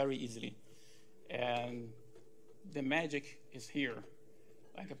very easily. And the magic is here.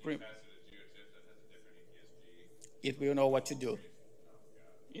 Like it will know what to do.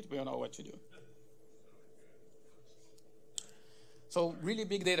 It will know what to do. So really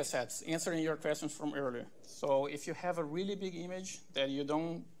big data sets, answering your questions from earlier. So if you have a really big image that you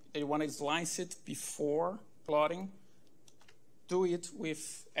want to slice it before plotting, do it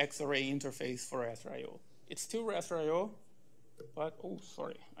with X-ray interface for raster IO. It's still raster IO, but oh,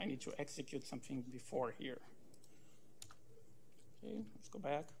 sorry, I need to execute something before here. Okay, let's go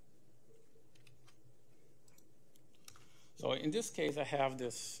back. So in this case, I have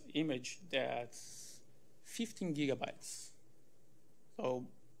this image that's 15 gigabytes. So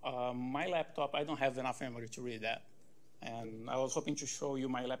my laptop, I don't have enough memory to read that. And I was hoping to show you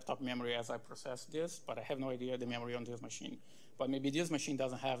my laptop memory as I process this, but I have no idea the memory on this machine. But maybe this machine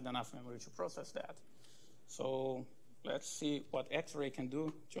doesn't have enough memory to process that. So let's see what X-ray can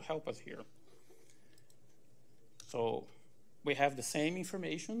do to help us here. So we have the same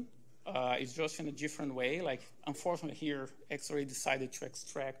information. It's just in a different way. Like, unfortunately here, X-ray decided to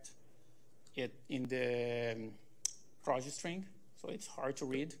extract it in the project string, so it's hard to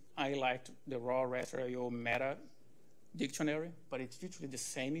read. I liked the raw raster IO meta dictionary, but it's literally the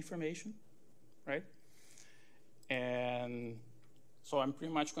same information, right? And so I'm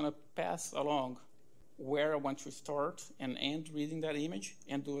pretty much going to pass along where I want to start and end reading that image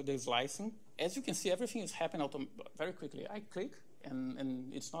and do the slicing. As you can see, everything is happening very quickly. I click,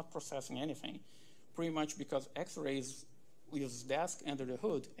 and it's not processing anything, pretty much because X-rays use desk under the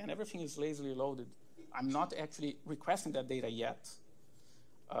hood, and everything is lazily loaded. I'm not actually requesting that data yet.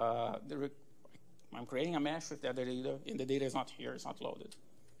 I'm creating a mesh with that data, and the data is not here, it's not loaded.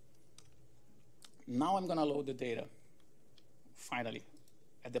 Now I'm going to load the data, finally,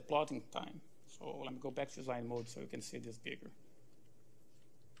 at the plotting time. So let me go back to design mode so you can see this bigger.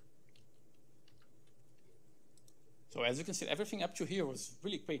 So as you can see, everything up to here was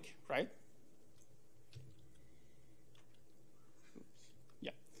really quick, right? Oops.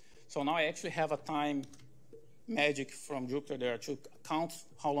 Yeah. So now I actually have a time magic from Jupyter there to count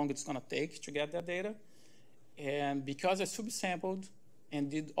how long it's going to take to get that data. And because I subsampled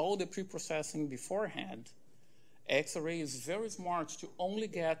and did all the pre-processing beforehand, X-ray is very smart to only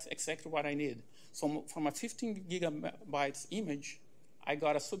get exactly what I need. So from a 15 gigabytes image, I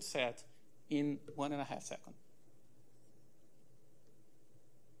got a subset in 1.5 seconds.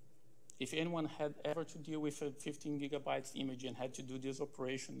 If anyone had ever to deal with a 15 gigabytes image and had to do this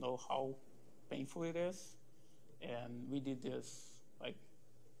operation, know how painful it is. And we did this like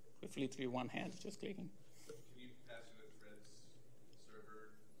with literally one hand, just clicking. Can you pass it a threads server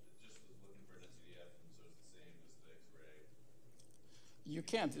that just was looking for an SCDF and so it's the same as the X-ray? You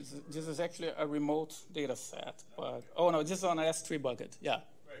can't. This is actually a remote data set. But oh no, this is on an S3 bucket. Yeah.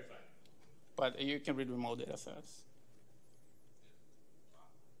 Right, fine. But you can read remote data sets.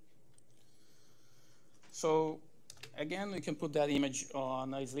 So again, we can put that image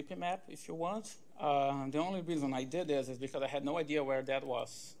on a Sleepy map if you want. The only reason I did this is because I had no idea where that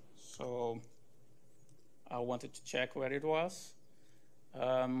was. So I wanted to check where it was.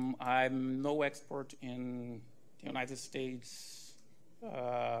 I'm no expert in the United States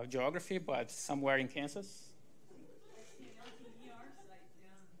geography, but somewhere in Kansas.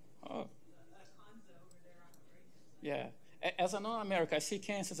 Oh. Yeah. As a non-American, I see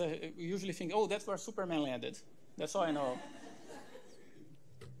Kansas, I usually think, oh, that's where Superman landed. That's all I know.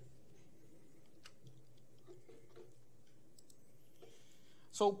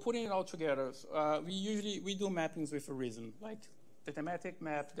 So putting it all together, we do mappings with a reason, like the thematic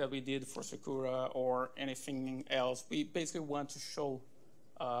map that we did for Sakura or anything else. We basically want to show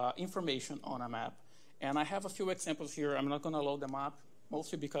information on a map. And I have a few examples here. I'm not going to load them up,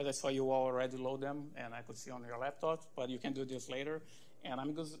 mostly because I saw you all already load them and I could see on your laptops, but you can do this later. And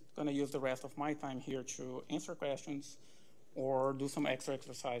I'm just going to use the rest of my time here to answer questions or do some extra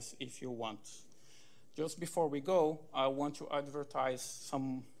exercise if you want. Just before we go, I want to advertise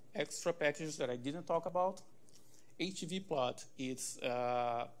some extra packages that I didn't talk about. HVplot is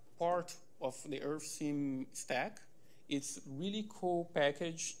part of the EarthSim stack. It's a really cool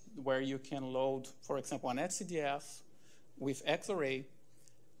package where you can load, for example, an SCDF with Xarray,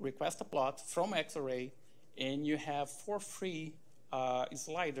 request a plot from Xarray, and you have for free a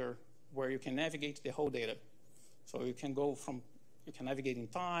slider where you can navigate the whole data. So you can go from, you can navigate in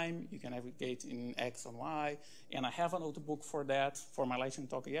time, you can navigate in X and Y, and I have a notebook for that for my lightning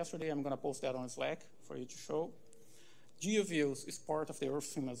talk yesterday. I'm going to post that on Slack for you to show. GeoViews is part of the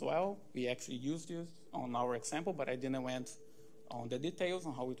EarthSim as well. We actually used this on our example, but I didn't went on the details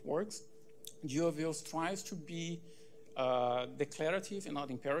on how it works. GeoViews tries to be declarative and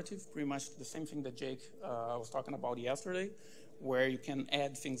not imperative, pretty much the same thing that Jake was talking about yesterday, where you can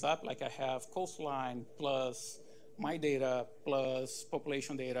add things up, like I have coastline plus my data plus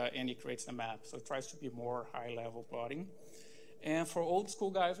population data, and it creates a map. So it tries to be more high-level plotting. And for old school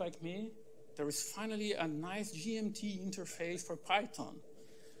guys like me, there is finally a nice GMT interface for Python.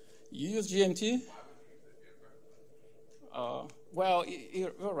 You use GMT? Well,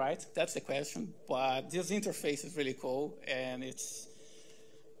 you're right, that's the question, but this interface is really cool, and it's,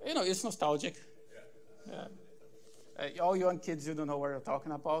 you know, it's nostalgic. Yeah. All young kids, you don't know what you're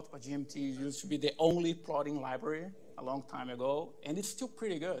talking about, but GMT used to be the only plotting library a long time ago, and it's still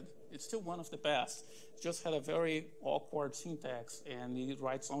pretty good. It's still one of the best. It just had a very awkward syntax, and it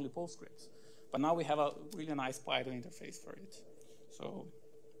writes only PostScripts. But now we have a really nice Python interface for it. So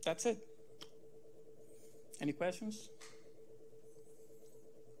that's it. Any questions?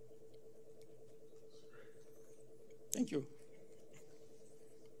 Thank you.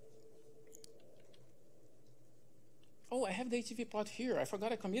 Oh, I have the HV plot here. I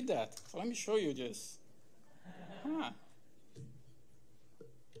forgot to commit that. So let me show you this. Huh.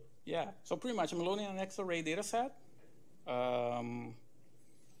 Yeah, so pretty much I'm loading an Xarray data set.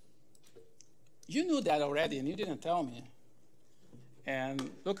 You knew that already and you didn't tell me. And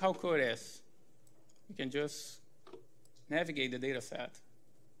look how cool it is. You can just navigate the data set.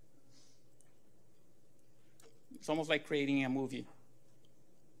 It's almost like creating a movie.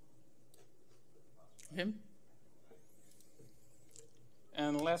 Okay?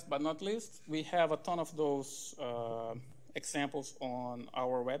 And last but not least, we have a ton of those examples on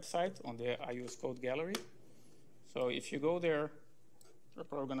our website, on the iUse Code Gallery. So if you go there, you're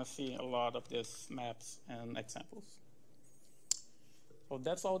probably going to see a lot of these maps and examples. So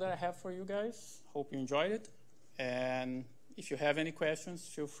that's all that I have for you guys. Hope you enjoyed it. And if you have any questions,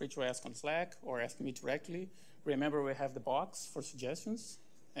 feel free to ask on Slack or ask me directly. Remember, we have the box for suggestions,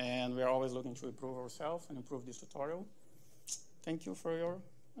 and we're always looking to improve ourselves and improve this tutorial. Thank you for your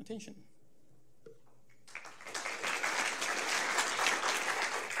attention.